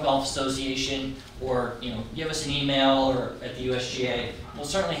Metropolitan Golf Association, or give us an email, or at the USGA. We'll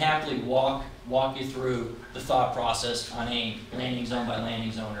certainly happily walk you through the thought process on a landing zone by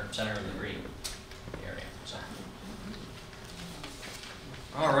landing zone or center of the green area. So.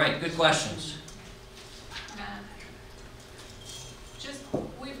 All right, good questions.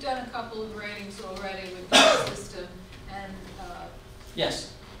 We've done a couple of ratings already with this system, and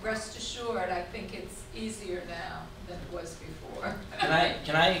Yes. rest assured, I think it's easier now than it was before.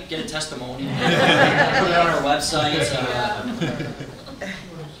 Can I get a testimony? Put it on our website.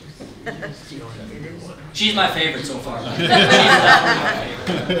 She's my favorite so far. She's definitely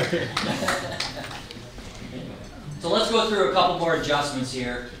my favorite. So let's go through a couple more adjustments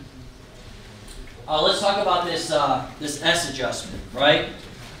here. Let's talk about this this S adjustment, right?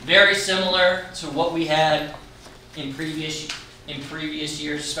 Very similar to what we had in previous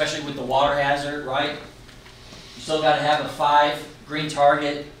years, especially with the water hazard, right? You still got to have a 5 green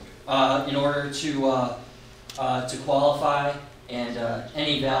target in order to qualify, and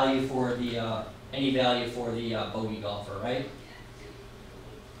any value for the bogey golfer, right?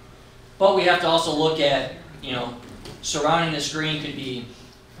 But we have to also look at, surrounding the screen could be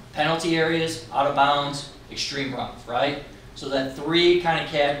penalty areas, out of bounds, extreme rough, right? So that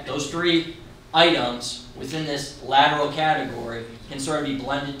those three items within this lateral category can sort of be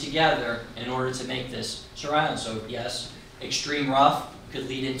blended together in order to make this surround. So yes, extreme rough could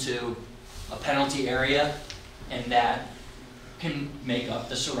lead into a penalty area, and that can make up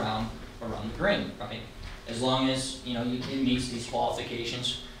the surround around the green, right? As long as it meets these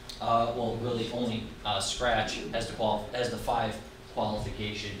qualifications. Well, really only scratch as the 5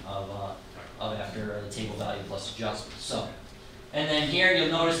 qualification of after the table value plus adjustments. So, and then here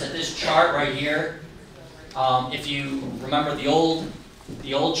you'll notice that this chart right here, if you remember the old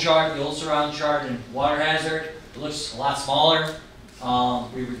chart, the old surround chart in water hazard, it looks a lot smaller.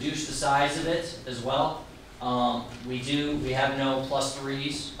 We reduced the size of it as well. We have no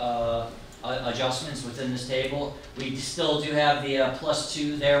 +3s adjustments within this table. We still do have the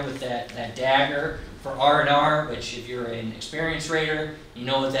 +2 there with that dagger for R&R, which if you're an experienced rater, you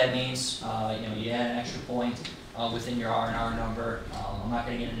know what that means. You add an extra point within your R&R number. I'm not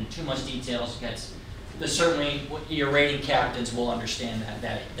going to get into too much details because certainly your rating captains will understand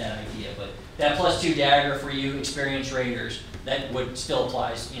that idea. But that +2 dagger for you experienced raters, that would still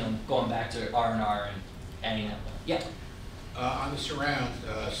apply, going back to R&R and adding that one. Yeah. On the surround,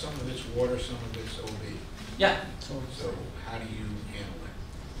 some of it's water, some of it's OB. Yeah. So how do you handle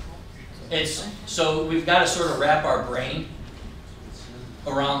it? So we've got to sort of wrap our brain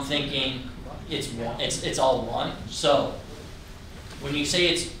around thinking it's all one. So when you say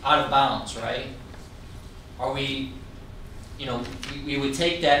it's out of bounds, right? Are we, we would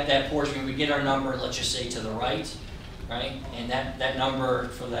take that portion, we would get our number, let's just say to the right, right? And that number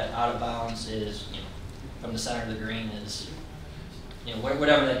for that out of bounds is, from the center of the green is,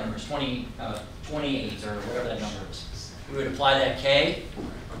 whatever that number is, 28 or whatever that number is. We would apply that K.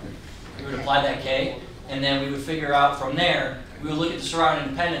 We would apply that K, and then we would figure out from there, we would look at the surround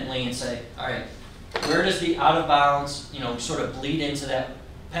independently and say, all right, where does the out of bounds, sort of bleed into that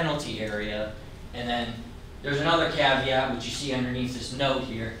penalty area? And then there's another caveat, which you see underneath this note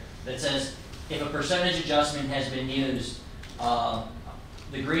here, that says if a percentage adjustment has been used,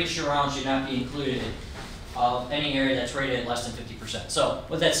 the green surround should not be included of any area that's rated at less than 50%. So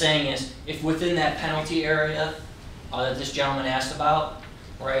what that's saying is, if within that penalty area that this gentleman asked about,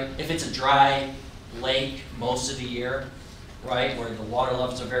 right, if it's a dry lake most of the year, right, where the water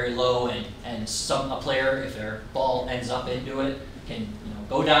levels are very low and a player, if their ball ends up into it, can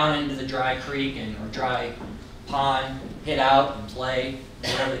go down into the dry creek or dry pond, hit out and play,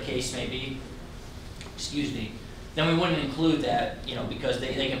 whatever the case may be, then we wouldn't include that, because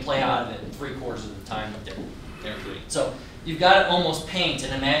they can play out of it 3/4 of the time that they're including. So you've got to almost paint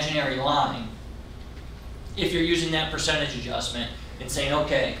an imaginary line if you're using that percentage adjustment and saying,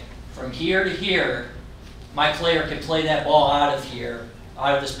 okay, from here to here, my player can play that ball out of here,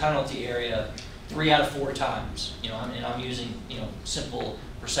 out of this penalty area, 3 out of 4 times. And I'm using simple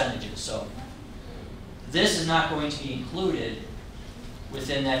percentages. So this is not going to be included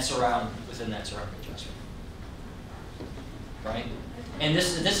within that surround adjustment, right? And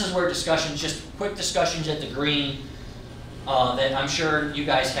this is where discussions, just quick discussions at the green, that I'm sure you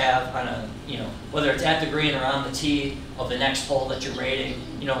guys have on a, whether it's at the green or on the tee of the next hole that you're rating.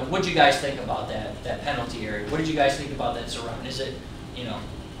 What did you guys think about that penalty area? What did you guys think about that surround? Is it,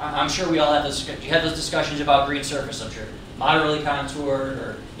 I'm sure we all have those. You had those discussions about green surface. I'm sure moderately contoured,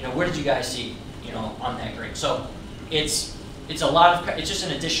 or what did you guys see, on that green? So it's just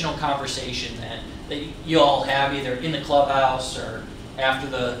an additional conversation that you all have either in the clubhouse or after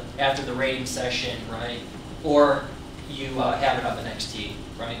the rating session, right? Or you have it on the next tee,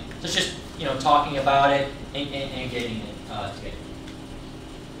 right? So it's just talking about it and getting it together.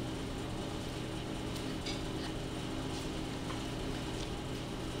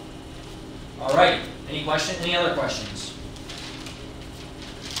 All right. Any other questions?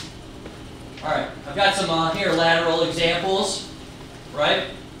 All right. I've got some here lateral examples, right?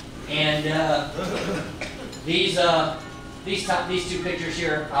 And these 2 pictures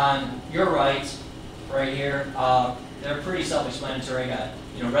here on your right here, they're pretty self-explanatory. I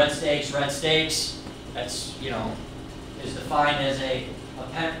got red stakes. That's is defined as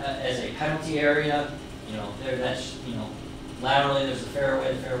a penalty area. That's laterally there's the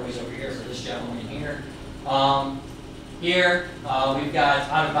fairway. The fairway's over here for this gentleman here. Here we've got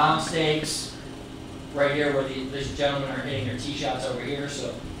out of bounds stakes right here where these gentlemen are hitting their tee shots over here.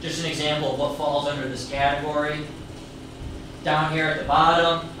 So just an example of what falls under this category. Down here at the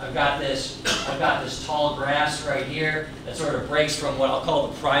bottom, I've got this tall grass right here that sort of breaks from what I'll call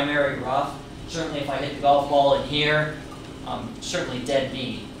the primary rough. Certainly if I hit the golf ball in here, certainly dead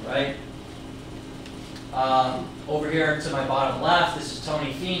meat, right? Over here to my bottom left, this is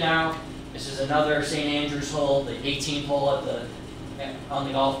Tony Finau. This is another St. Andrews hole, the 18th hole on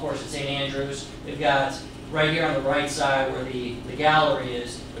the golf course at St. Andrews. We've got right here on the right side where the gallery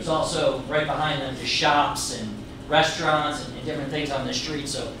is, there's also right behind them just shops and restaurants and different things on the street.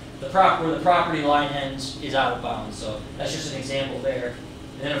 So where the property line ends is out of bounds. So that's just an example there.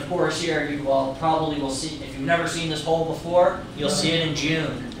 And then of course here you all probably will see, if you've never seen this hole before, you'll see it in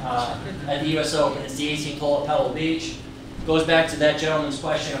June at the US Open. It's the 18th hole at Pebble Beach. Goes back to that gentleman's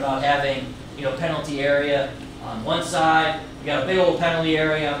question about having penalty area on one side. You got a big old penalty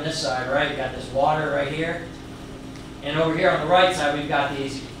area on this side, right? You got this water right here. And over here on the right side, we've got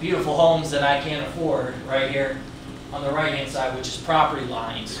these beautiful homes that I can't afford right here on the right-hand side, which is property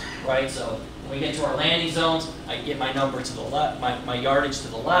lines, right? So when we get to our landing zones, I get my number to the left, my yardage to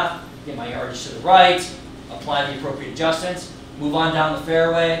the left. get my yardage to the right, apply the appropriate adjustments, move on down the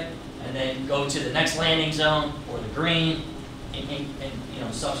fairway, and then go to the next landing zone or the green, and you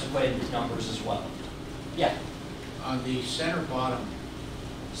know, subsequent numbers as well. Yeah. On the center bottom,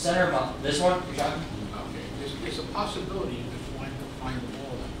 Center bottom. This one you're talking? okay, there's a possibility you could find the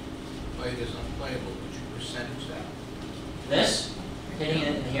ball and play it as unplayable. Would you percentage that? This? Hitting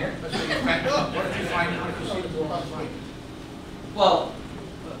it in here? Let's say you find, what if you find, what if you see the ball unplayable? Well,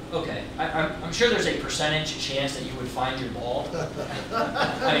 okay. I'm sure there's a percentage chance that you would find your ball.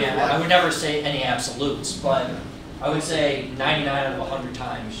 I mean, I would never say any absolutes, but I would say 99 out of 100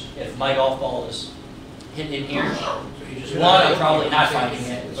 times, if my golf ball is hit in here, one, I'm probably not finding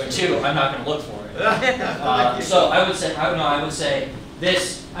it, but two, I'm not going to look for it. So I would say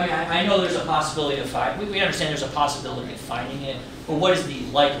this. I mean, I know there's a possibility of finding. We understand there's a possibility of finding it, but what is the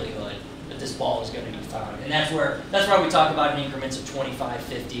likelihood that this ball is going to be found? And that's why we talk about in increments of 25,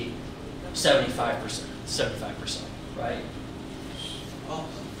 50, 75%, 75%, right? Well,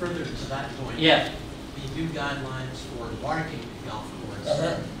 further to that point, Yeah. the new guidelines for marking golf course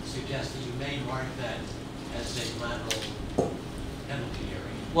suggest that you may mark that as a lateral penalty area.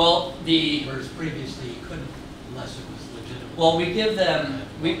 Well, whereas previously you couldn't unless it was legitimate. well, we give them.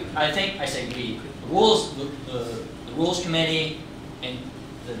 The rules committee and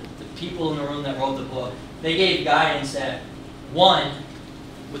the people in the room that wrote the book, they gave guidance that one,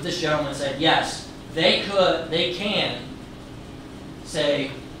 what this gentleman said, yes, they can say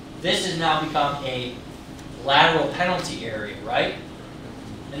this has now become a lateral penalty area, right?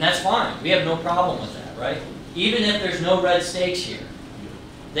 And that's fine. We have no problem with that, right? Even if there's no red stakes here,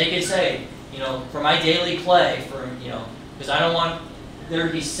 they could say, you know, for my daily play, because I don't want there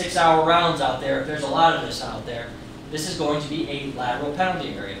to be 6-hour rounds out there. If there's a lot of this out there, this is going to be a lateral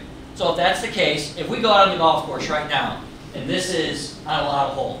penalty area. So if that's the case, if we go out on the golf course right now, and this is on a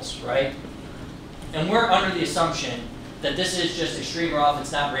lot of holes, right? And we're under the assumption that this is just extreme rough.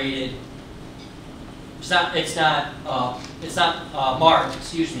 It's not rated. It's not marked.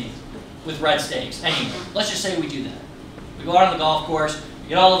 Excuse me, with red stakes. Anyway, let's just say we do that. We go out on the golf course. We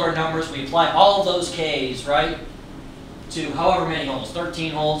get all of our numbers. We apply all of those Ks, right, to however many holes,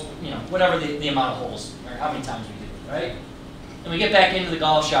 13 holes, you know, whatever the amount of holes, or how many times we do it, right? And we get back into the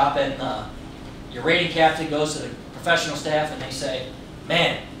golf shop, and your rating captain goes to the professional staff, and they say,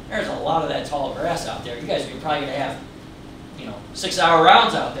 "Man, there's a lot of that tall grass out there. You guys are probably gonna have, you know, 6-hour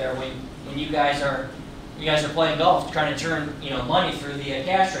rounds out there when you guys are playing golf, trying to turn, you know, money through the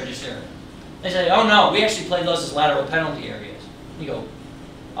cash register." They say, "Oh no, we actually play those as lateral penalty areas." You go,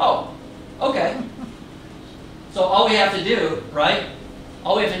 "Oh, okay." So all we have to do, right?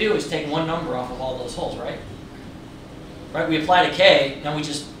 All we have to do is take one number off of all those holes, right? Right? We applied a K, now we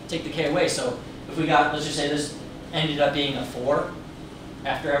just take the K away. So if we got, let's just say this ended up being a 4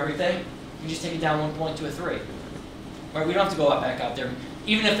 after everything, we just take it down 1 point to a 3. Right? We don't have to go back out there.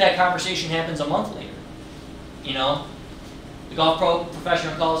 Even if that conversation happens a month later, you know, the golf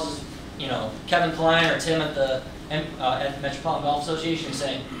professional calls us, you know, Kevin Klein or Tim at the Metropolitan Golf Association and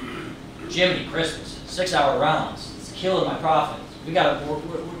saying, "Jiminy Christmas, 6-hour rounds, it's killing my profits. We gotta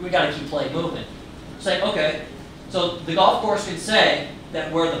keep play moving." Say, okay, so the golf course could say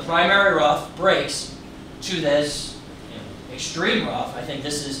that where the primary rough breaks to this, you know, extreme rough. I think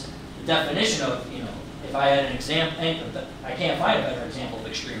this is the definition of, you know, if I had an example, I can't find a better example of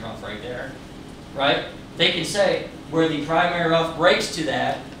extreme rough right there, right? They can say where the primary rough breaks to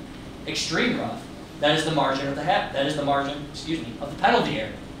that extreme rough, that is the margin of that is the margin, excuse me, of the penalty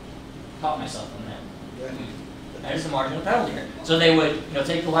area. Caught myself on that. That is the margin of the penalty area. So they would, you know,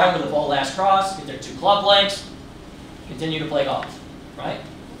 take the line where the ball last crossed, get their 2 club lengths, continue to play golf, right?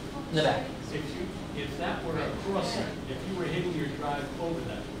 In the back. If that were a crossing, if you were hitting your drive over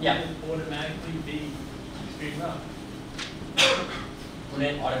that, Yeah. would it automatically be extreme rough? Would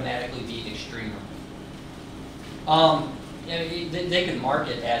it automatically be extreme rough? Yeah, they could mark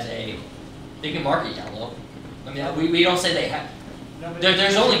it as they can mark it yellow. I mean, we don't say they have. No, but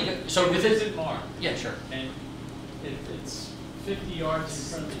There's only, so if with it's it, marked, yeah, sure. and if it's 50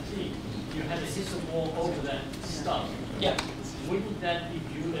 yards in front of the tee, you had to hit the ball over that stuff. Yeah. Wouldn't that be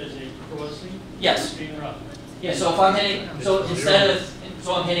viewed as a crossing? Yes. Extreme rough. Yeah, so if I'm hitting, so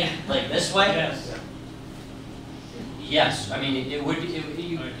I'm hitting like this way? Yes. Yes, I mean, it would be,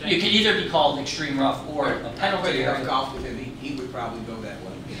 you could either be called extreme rough or a penalty area. Golf with him, he would probably go that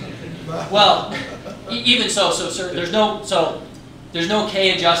way. Well, even so, sir, there's no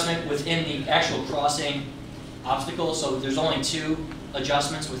K adjustment within the actual crossing obstacle, so there's only 2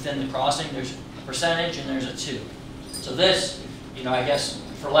 adjustments within the crossing. There's a percentage and there's a 2. So this, you know, I guess,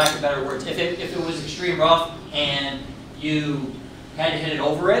 for lack of better words, if it was extreme rough and you had to hit it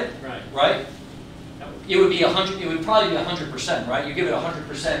over it, Right. right? It would be 100. It would probably be 100%, right? You give it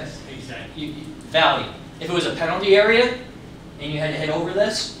 100% Exactly. value. If it was a penalty area and you had to hit over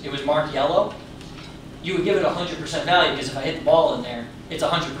this, it was marked yellow, you would give it 100% value, because if I hit the ball in there, it's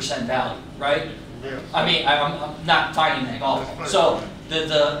 100% value, right? Yeah. I mean, I'm not fighting that golf. So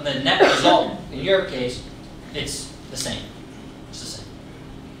the net result in your case, it's the same. It's the same.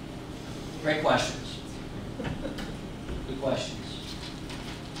 Great questions. Good questions.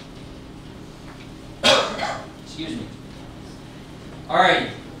 Excuse me. All right.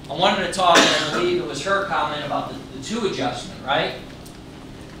 I wanted to talk, and I believe it was her comment about the two adjustment, right?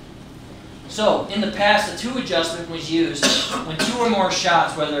 So in the past, the two adjustment was used when two or more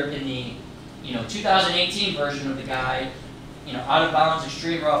shots, whether in the 2018 version of the guide, out of bounds,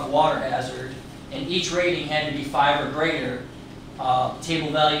 extreme rough, water hazard, and each rating had to be 5 or greater,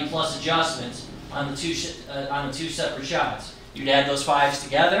 table value plus adjustments on the two separate shots. You'd add those 5s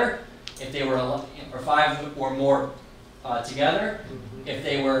together if they were or 5 or more together. If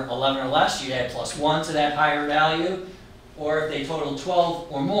they were 11 or less, you'd add +1 to that higher value, or if they totaled 12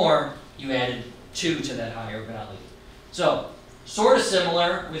 or more, you added 2 to that higher value. So, sort of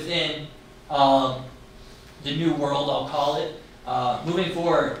similar within the new world, I'll call it. Moving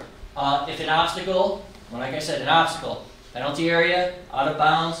forward, if an obstacle, like I said, an obstacle, penalty area, out of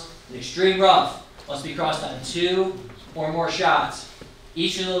bounds, the extreme rough must be crossed on 2 or more shots.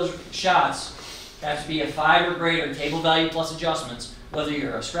 Each of those shots have to be a 5 or greater table value plus adjustments, whether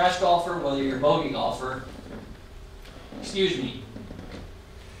you're a scratch golfer, whether you're a bogey golfer. Excuse me.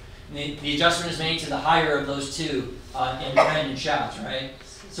 The adjustment is made to the higher of those two independent shots, right?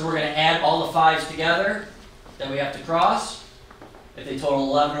 So we're going to add all the 5s together that we have to cross. If they total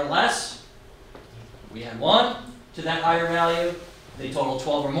 11 or less, we add 1 to that higher value. If they total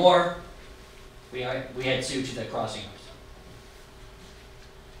 12 or more, we add 2 to that crossing.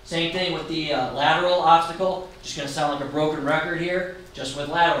 Same thing with the lateral obstacle. Just going to sound like a broken record here, just with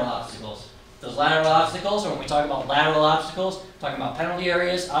lateral obstacles. Those lateral obstacles, or when we talk about lateral obstacles, talking about penalty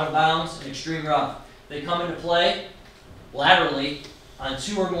areas, out of bounds, and extreme rough. They come into play laterally on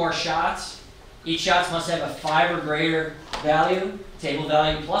 2 or more shots. Each shot must have a 5 or greater value, table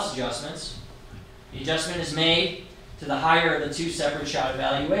value plus adjustments. The adjustment is made to the higher of the 2 separate shot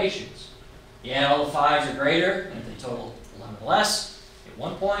evaluations. You add all the 5s or greater, and if they total 11 or less, get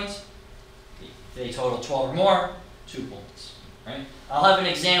 1 point. If they total 12 or more, 2 points. Right? I'll have an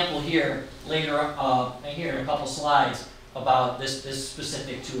example here later, here in a couple slides about this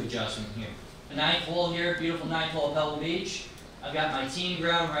specific 2 adjustment here. The 9th hole here, beautiful 9th hole at Pebble Beach. I've got my team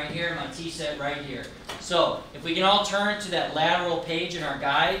ground right here, my tee set right here. So if we can all turn to that lateral page in our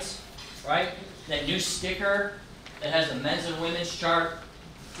guides, right? That new sticker that has the men's and women's chart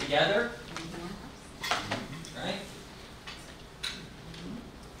together, right?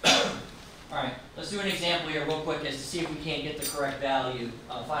 All right, let's do an example here real quick as to see if we can't get the correct value,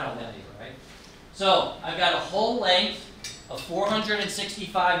 final value, right? So I've got a whole length of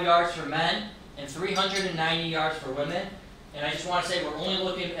 465 yards for men and 390 yards for women. And I just want to say we're only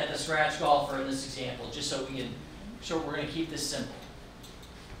looking at the scratch golfer in this example, just so we can, we're going to keep this simple.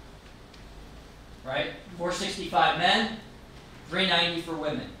 Right? 465 men, 390 for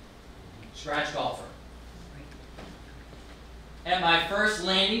women. Scratch golfer. At my first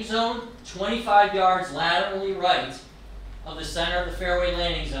landing zone, 25 yards laterally right of the center of the fairway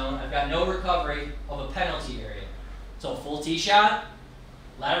landing zone, I've got no recovery of a penalty area. So full tee shot,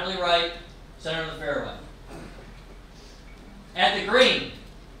 laterally right, center of the fairway. At the green,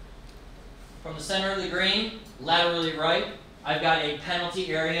 from the center of the green, laterally right, I've got a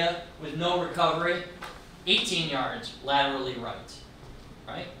penalty area with no recovery, 18 yards laterally right.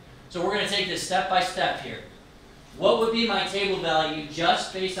 Right? So we're going to take this step by step here. What would be my table value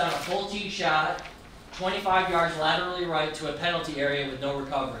just based on a full tee shot, 25 yards laterally right to a penalty area with no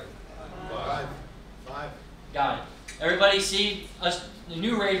recovery? 5. Got it. Everybody see us, the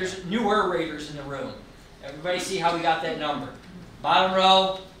newer Raiders in the room. Everybody see how we got that number. Bottom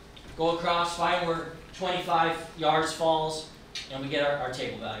row, go across, find where 25 yards falls, and we get our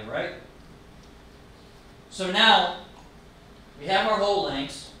table value, right? So now, we have our hole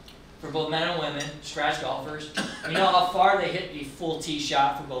lengths for both men and women, scratch golfers. We know how far they hit the full tee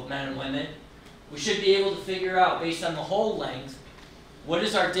shot for both men and women. We should be able to figure out, based on the hole length, what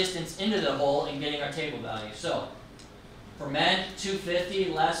is our distance into the hole and getting our table value. So, for men,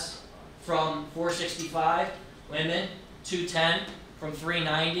 250 less from 465. Women, 210 from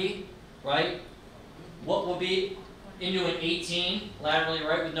 390, right? What will be into an 18, laterally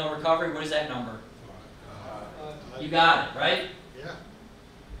right with no recovery? What is that number? You got it, right? Yeah.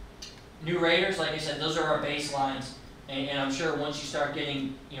 New Raiders, like I said, those are our baselines. and I'm sure once you start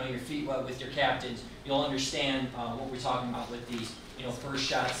getting, your feet wet with your captains, you'll understand what we're talking about with these, first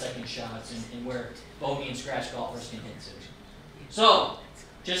shots, second shots, and where bogey and scratch golfers can hit to. So,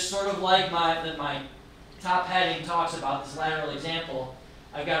 just sort of like my top heading talks about this lateral example,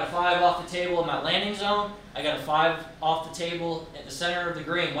 I've got a 5 off the table in my landing zone. I got a 5 off the table at the center of the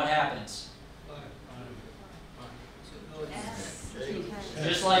green. What happens?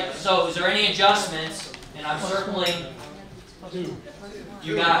 Just like, so is there any adjustments? And I'm circling. 2.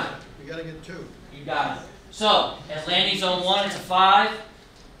 You got it. You gotta get 2. You got it. So, at landing zone 1, it's a 5.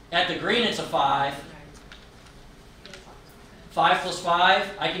 At the green, it's a 5. 5 plus 5,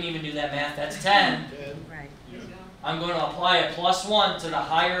 I can even do that math, that's 10. I'm going to apply a +1 to the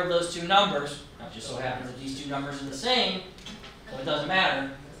higher of those two numbers. Now, it just so happens that these two numbers are the same, so it doesn't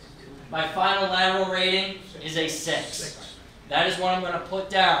matter. My final lateral rating is a 6. That is what I'm going to put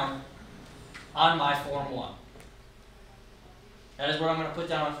down on my Form 1. That is what I'm going to put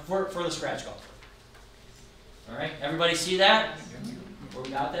down for the scratch golfer. All right, everybody see that? Where we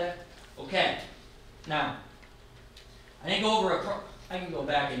got that? Okay. Now, I didn't go over I can go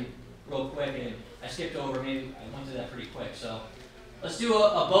back and real quick, and I skipped over, maybe I went through that pretty quick. So let's do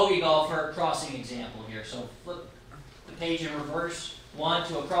a bogey golfer crossing example here. So flip the page in reverse, 1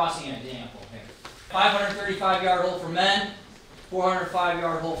 to a crossing example here. 535-yard hole for men,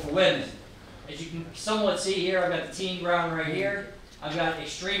 405-yard hole for women. As you can somewhat see here, I've got the teeing ground right here. I've got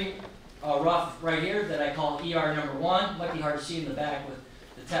extreme rough right here that I call ER number 1. Might be hard to see in the back with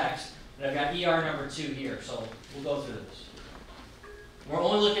the text. But I've got ER number 2 here, so we'll go through this. We're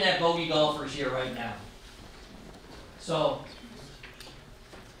only looking at bogey golfers here right now. So,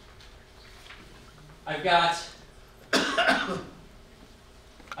 I've got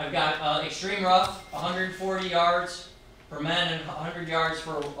extreme rough, 140 yards for men and 100 yards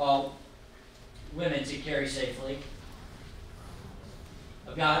for women to carry safely.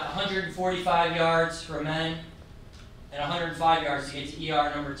 I've got 145 yards for men and 105 yards to get to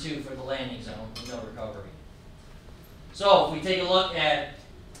ER number 2 for the landing zone with no recovery. So if we take a look at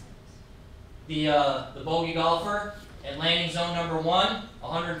the bogey golfer at landing zone number 1,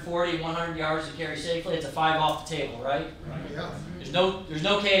 140, 100 yards to carry safely. It's a 5 off the table, right? Yeah. There's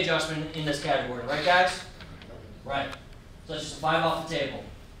no K adjustment in this category, right, guys? Right. So it's just a 5 off the table.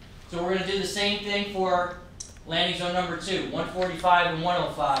 So we're going to do the same thing for landing zone number 2, 145 and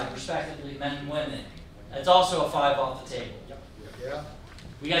 105, respectively, men and women. That's also a 5 off the table. Yeah.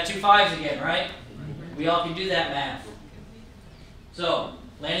 We got 2 5s again, right? We all can do that math. So,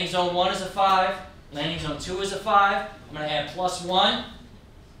 landing zone 1 is a 5, landing zone 2 is a 5. I'm going to add +1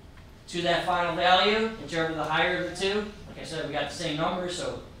 to that final value, whichever the higher of the two. Like I said, we got the same numbers,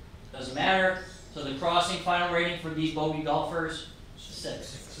 so it doesn't matter. So the crossing final rating for these bogey golfers, 6.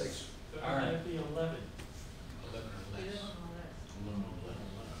 6. All right. That'd be 11. 11 or less.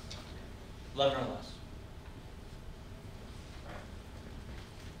 11 or less.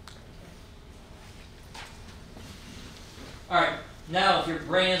 All right. Now, if your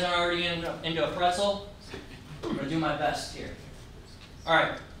brain isn't already into a pretzel, I'm going to do my best here. All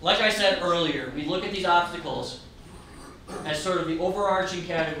right. Like I said earlier, we look at these obstacles as sort of the overarching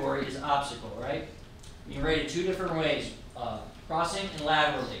category is obstacle, right? You can rate it 2 different ways, crossing and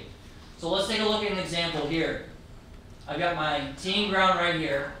laterally. So let's take a look at an example here. I've got my teeing ground right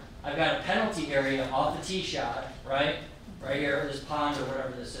here. I've got a penalty area off the tee shot, right? Right here, this pond or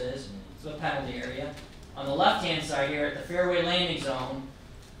whatever this is. It's a penalty area. On the left-hand side here, at the fairway landing zone,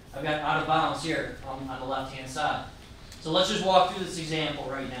 I've got out of bounds here on the left-hand side. So let's just walk through this example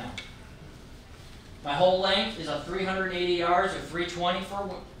right now. My hole length is a 380 yards or 320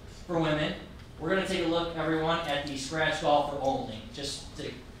 for women. We're going to take a look, everyone, at the scratch golfer only, just to,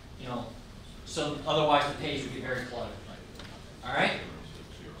 so otherwise the page would be very cluttered. All right?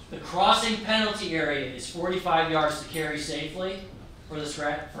 The crossing penalty area is 45 yards to carry safely for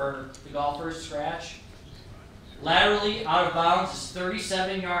the golfer's scratch. Laterally out of bounds is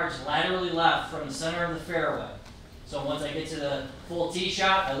 37 yards laterally left from the center of the fairway. So once I get to the full tee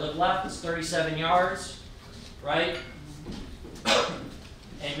shot, I look left, it's 37 yards, right?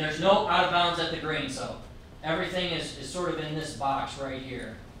 And there's no out of bounds at the green, so everything is sort of in this box right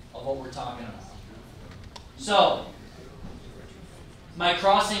here of what we're talking about. So, my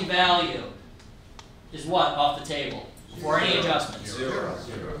crossing value is what off the table? For any adjustments? 0.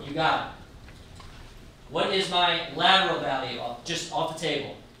 You got it. What is my lateral value just off the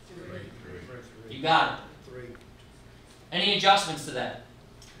table? 3. You got it. 3. Any adjustments to that?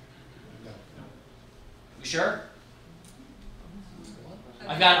 No. You sure?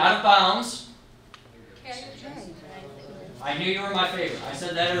 I've got out of bounds. I knew you were my favorite. I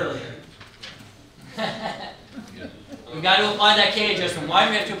said that earlier. We've got to apply that K adjustment. Why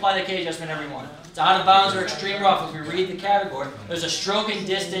do we have to apply that K adjustment, everyone? It's out of bounds or extreme rough. If we read the category, there's a stroke and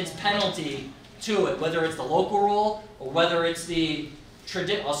distance penalty to it, whether it's the local rule or whether it's the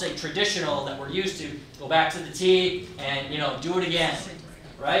I'll say traditional that we're used to. Go back to the tee and do it again,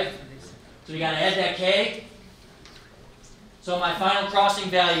 right? So we got to add that K. So my final crossing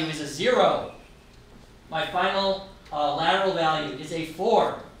value is a 0. My final lateral value is a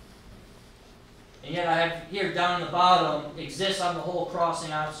 4. And yet I have here down in the bottom, exists on the whole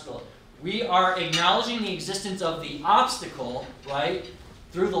crossing obstacle. We are acknowledging the existence of the obstacle, right,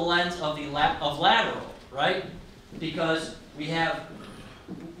 through the lens of lateral, right? Because we are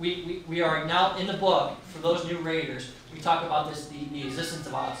now in the book, for those new raters, we talk about this, the existence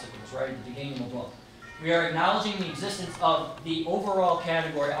of obstacles, right, at the beginning of the book. We are acknowledging the existence of the overall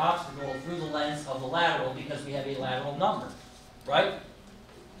category obstacle through the lens of the lateral because we have a lateral number, right?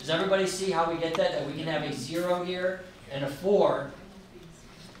 Does everybody see how we get that? That we can have a 0 here and a 4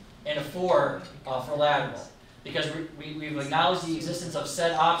 for lateral. Because we've acknowledged the existence of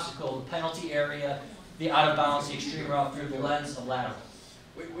said obstacle, the penalty area, the out of bounds, the extreme rough through the lens of lateral.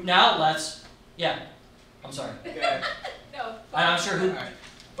 Now let's, I'm sorry. No. I'm sure who,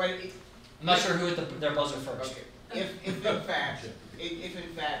 But I'm not sure who hit their buzzer first. okay, if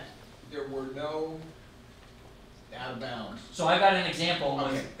in fact there were no out of bounds. So I've got an example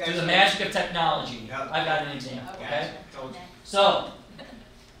through the magic of technology. I've got an example, okay? So,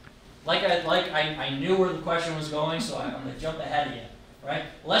 I knew where the question was going, so I'm going to jump ahead of you, right?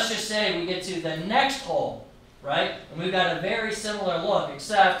 Let's just say we get to the next hole, right? And we've got a very similar look,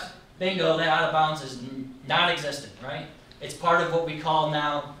 except, bingo, that out of bounds is non-existent, right? It's part of what we call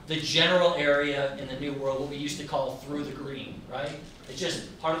now the general area in the new world, what we used to call through the green, right? It's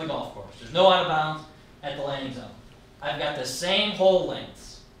just part of the golf course. There's no out of bounds at the landing zone. I've got the same hole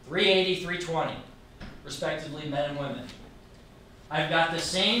lengths, 380, 320, respectively, men and women. I've got the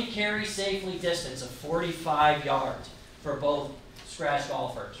same carry safely distance of 45 yards for both scratch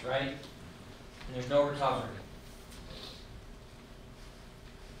golfers, right? And there's no recovery.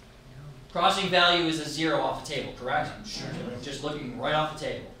 Crossing value is a 0 off the table, correct? Sure. Just looking right off the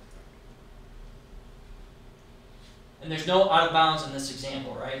table. And there's no out of bounds in this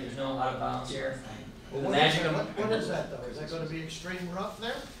example, right? There's no out of bounds here. Well, The what magic of what is that though? Is that gonna be extreme rough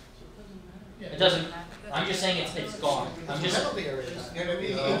there? it doesn't. I'm just saying it's gone. I'm just Penalty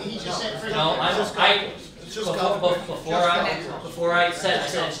area. He just said for no. It's just golf. Before I said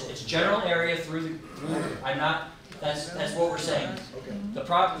it's general area through. I'm not. That's what we're saying. Okay. The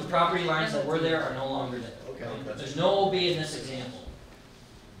property lines that were there are no longer there. Okay. There's no OB in this example,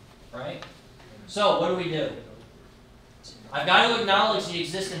 right? So what do we do? I've got to acknowledge the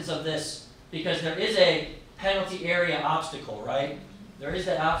existence of this because there is a penalty area obstacle, right? There is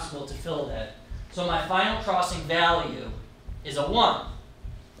that obstacle to fill that. So my final crossing value is a 1,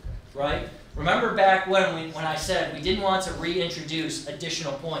 right? Remember back when I said we didn't want to reintroduce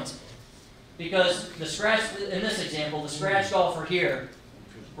additional points because the scratch, in this example, the scratch golfer here,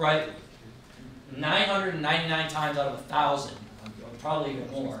 right, 999 times out of 1,000, probably even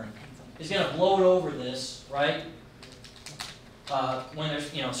more, is going to blow it over this, right? When there's,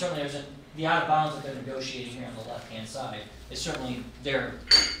 certainly there's the out of bounds that they're negotiating here on the left-hand side is certainly their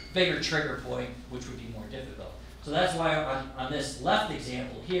bigger trigger point, which would be more difficult. So that's why on this left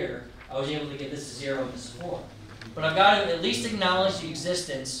example here, I was able to get this a 0 and this a 4. But I've got to at least acknowledge the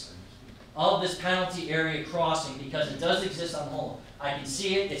existence of this penalty area crossing because it does exist on the hole. I can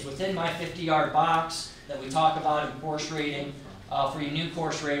see it. It's within my 50-yard box that we talk about in course rating. For you new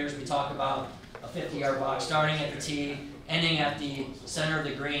course raters, we talk about a 50-yard box starting at the tee, ending at the center of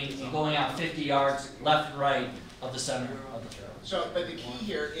the green, and going out 50 yards left and right of the center of the trail. So, but the key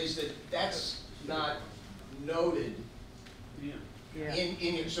here is that that's not noted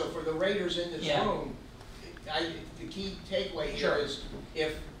in so for the raters in this room, the key takeaway here is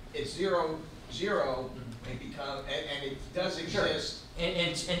if it's 0, 0, it becomes, and it does exist.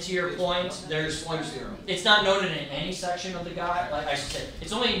 And to your point, it's not noted in any section of the guide. Like I should say,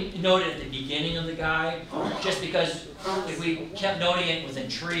 it's only noted at the beginning of the guide, just because if we kept noting it within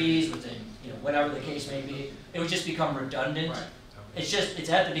trees, within whatever the case may be, it would just become redundant. Right. It's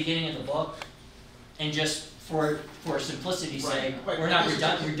at the beginning of the book, and just for simplicity's sake, we're not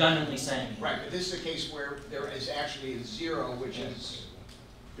redundantly saying. Right, but this is a case where there is actually a 0, which is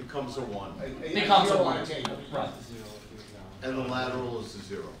Becomes a 1. Becomes a 1 on a table. Right. And the lateral is a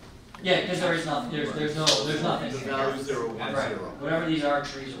 0. Yeah, because there is nothing. There's nothing. The value 0, 1, Right. 0. Whatever these are,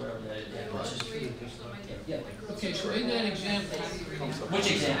 trees or whatever that is. Yeah. Okay, so in that example,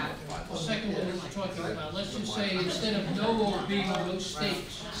 Which example? the second one we're talking about, let's just say instead of no OB, no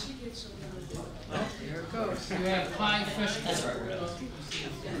stakes, Here it goes. You have high fescue. That's right.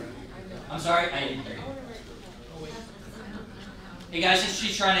 I'm sorry, I didn't hear you. Hey guys,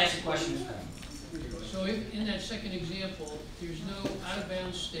 she's trying to ask a question. So in that second example, there's no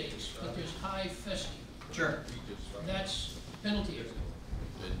out-of-bounds stakes, but there's high fescue. Sure. That's penalty area.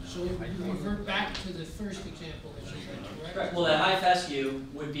 So we revert back to the first example that you said, correct? Correct. Well, that high fescue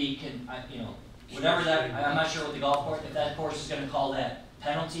would be, whatever that, I'm not sure what the golf course, if that course is gonna call that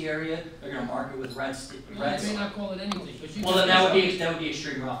penalty area, they're gonna mark it with red. They may not call it anything, but you. Well, then that would be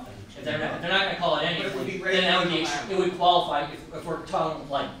extreme rough. If they're not gonna call it anything, then that would be, it would qualify, if we're talking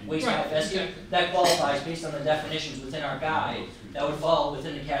like waist high fescue, exactly. that qualifies based on the definitions within our guide, that would fall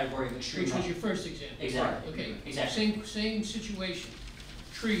within the category of extreme Which rough. was your first example. Exactly. Okay. Exactly. Same situation.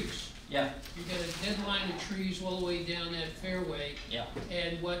 Trees. Yeah, You got a dead line of trees all the way down that fairway. yeah,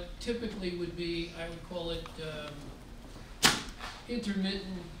 And what typically would be, I would call it, intermittent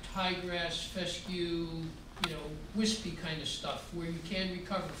high grass, fescue, wispy kind of stuff where you can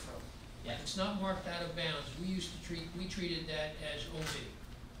recover from. yeah. It's not marked out of bounds. We treated that as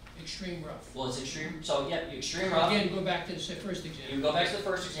OB, extreme rough. Well, it's extreme, so yeah, extreme rough. Again, go back to the first example. You go back to the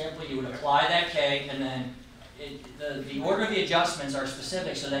first example, you would apply that K, and then the order of the adjustments are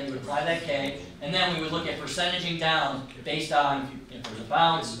specific so that you would apply that K, and then we would look at percentaging down based on if there's a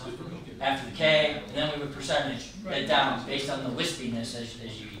bounce after the K, and then we would percentage that down based on the wispiness as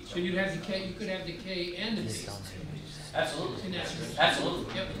you eat. So you'd have the K, you could have the K and the B. Absolutely. In that situation.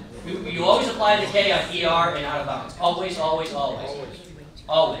 Absolutely. Yep. You always apply the K on ER and out of bounds. Always, always, always.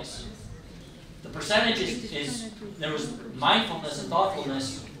 Always. The percentage is there was mindfulness and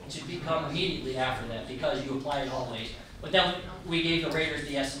thoughtfulness to become immediately after that because you apply it always. But then we gave the raters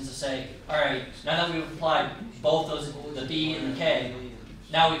the essence to say, all right, now that we've applied both those, the B and the K,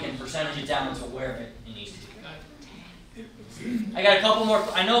 now we can percentage it down to where it needs to be. I got a couple more.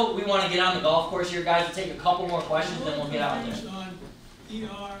 I know we want to get on the golf course here, guys. We'll take a couple more questions, then we'll get out there. On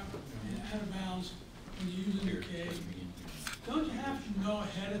ER and out of bounds when you're using the K, don't you have to know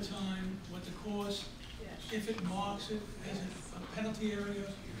ahead of time what the course, if it marks it as a penalty area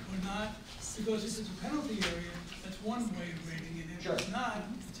or not? Because if it's a penalty area, that's one way of rating it. If it's not,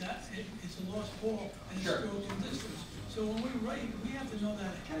 it's a lost ball and it's still in distance. So when we rate, we have to know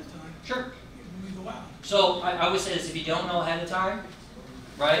that ahead of time. Sure. When we go out. So I would say this: if you don't know ahead of time,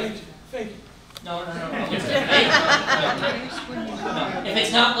 right? Fake it. No. I wouldn't say fake it. No. If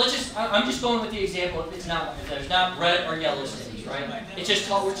it's not, I'm just going with the example. If there's not red or yellow sticks, right? It's just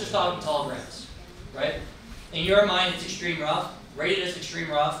we're just talking tall grass, right? In your mind, it's extreme rough. Rated as extreme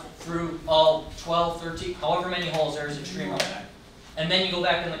rough through all 12, 13, however many holes there is extreme rough. And then you go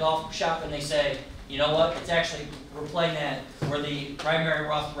back in the golf shop and they say, you know what? It's actually we're playing that where the primary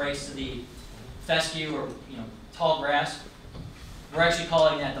rough breaks to the fescue or tall grass. We're actually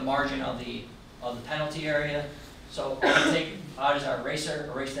calling that the margin of the penalty area. So we take out as our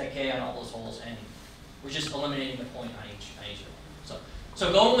eraser, erase that K on all those holes, and we're just eliminating the point on each one.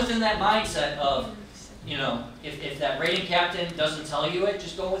 So going within that mindset of, if that rating captain doesn't tell you it,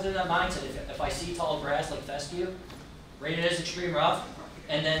 just go within that mindset. If I see tall grass like fescue, rate it as extreme rough,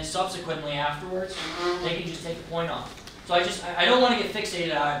 and then subsequently afterwards, they can just take a point off. So I don't want to get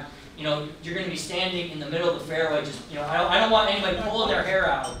fixated on, you're going to be standing in the middle of the fairway, I don't want anybody pulling their hair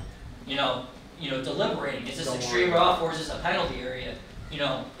out, deliberating. Is this extreme rough or is this a penalty area?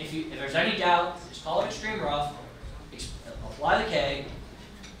 If there's any doubt, just call it extreme rough, apply the K,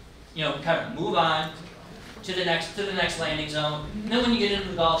 kind of move on to the next landing zone. And then when you get into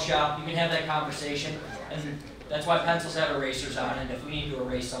the golf shop, you can have that conversation, and that's why pencils have erasers on it. If we need to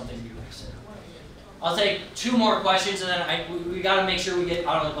erase something, we erase it. I'll take two more questions, and then we got to make sure we get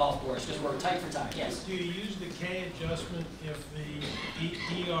out of the golf course because we're tight for time. Yes. Do you use the K adjustment if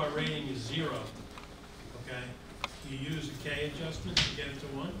the ER rating is 0? Okay. Do you use the K adjustment to get it to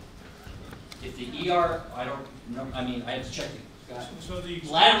 1? If the ER, I don't know. I mean, I have to check it. So the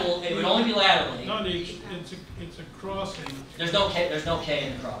lateral, it would only be laterally. No, it's a crossing. There's no K in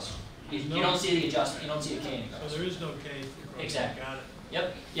the crossing. You don't see the adjustment. You don't see a K in the crossing. So there is no K for crossing. Exactly. Got it.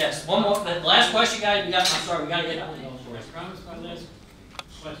 Yep. Yes. One more. The last question, guys. I'm sorry. We got to get out. I promise my last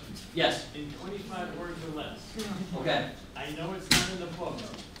question. Yes. In 25 words or less. Okay. I know it's not in the book,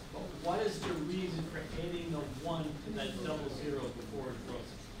 but what is the reason for adding the 1 to that double zero before it crosses?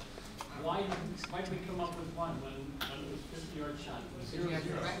 Why did we come up with 1 when it was 50-yard shot?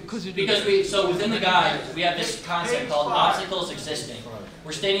 Because within the guide we have this concept called obstacles existing.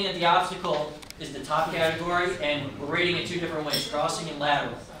 We're stating that the obstacle is the top category, and we're rating it two different ways: crossing and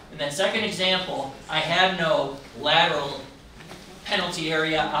lateral. In that second example, I had no lateral penalty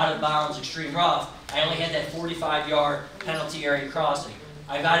area, out of bounds, extreme rough. I only had that 45-yard penalty area crossing.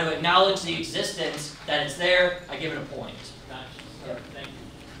 I got to acknowledge the existence, that it's there, I give it a point. Gotcha. So, thank you.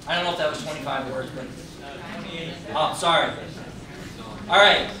 I don't know if that was 25 words, but, oh, sorry. All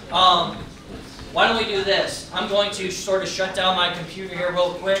right, why don't we do this? I'm going to sort of shut down my computer here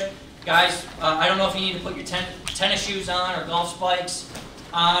real quick. Guys, I don't know if you need to put your tennis shoes on or golf spikes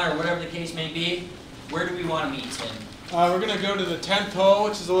on or whatever the case may be. Where do we want to meet, Tim? We're going to go to the 10th hole,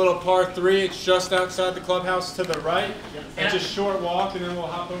 which is a little par 3. It's just outside the clubhouse to the right. It's a short walk, and then we'll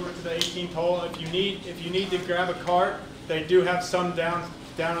hop over to the 18th hole. If you need to grab a cart, they do have some down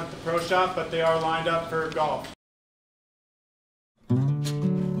at the pro shop, but they are lined up for golf.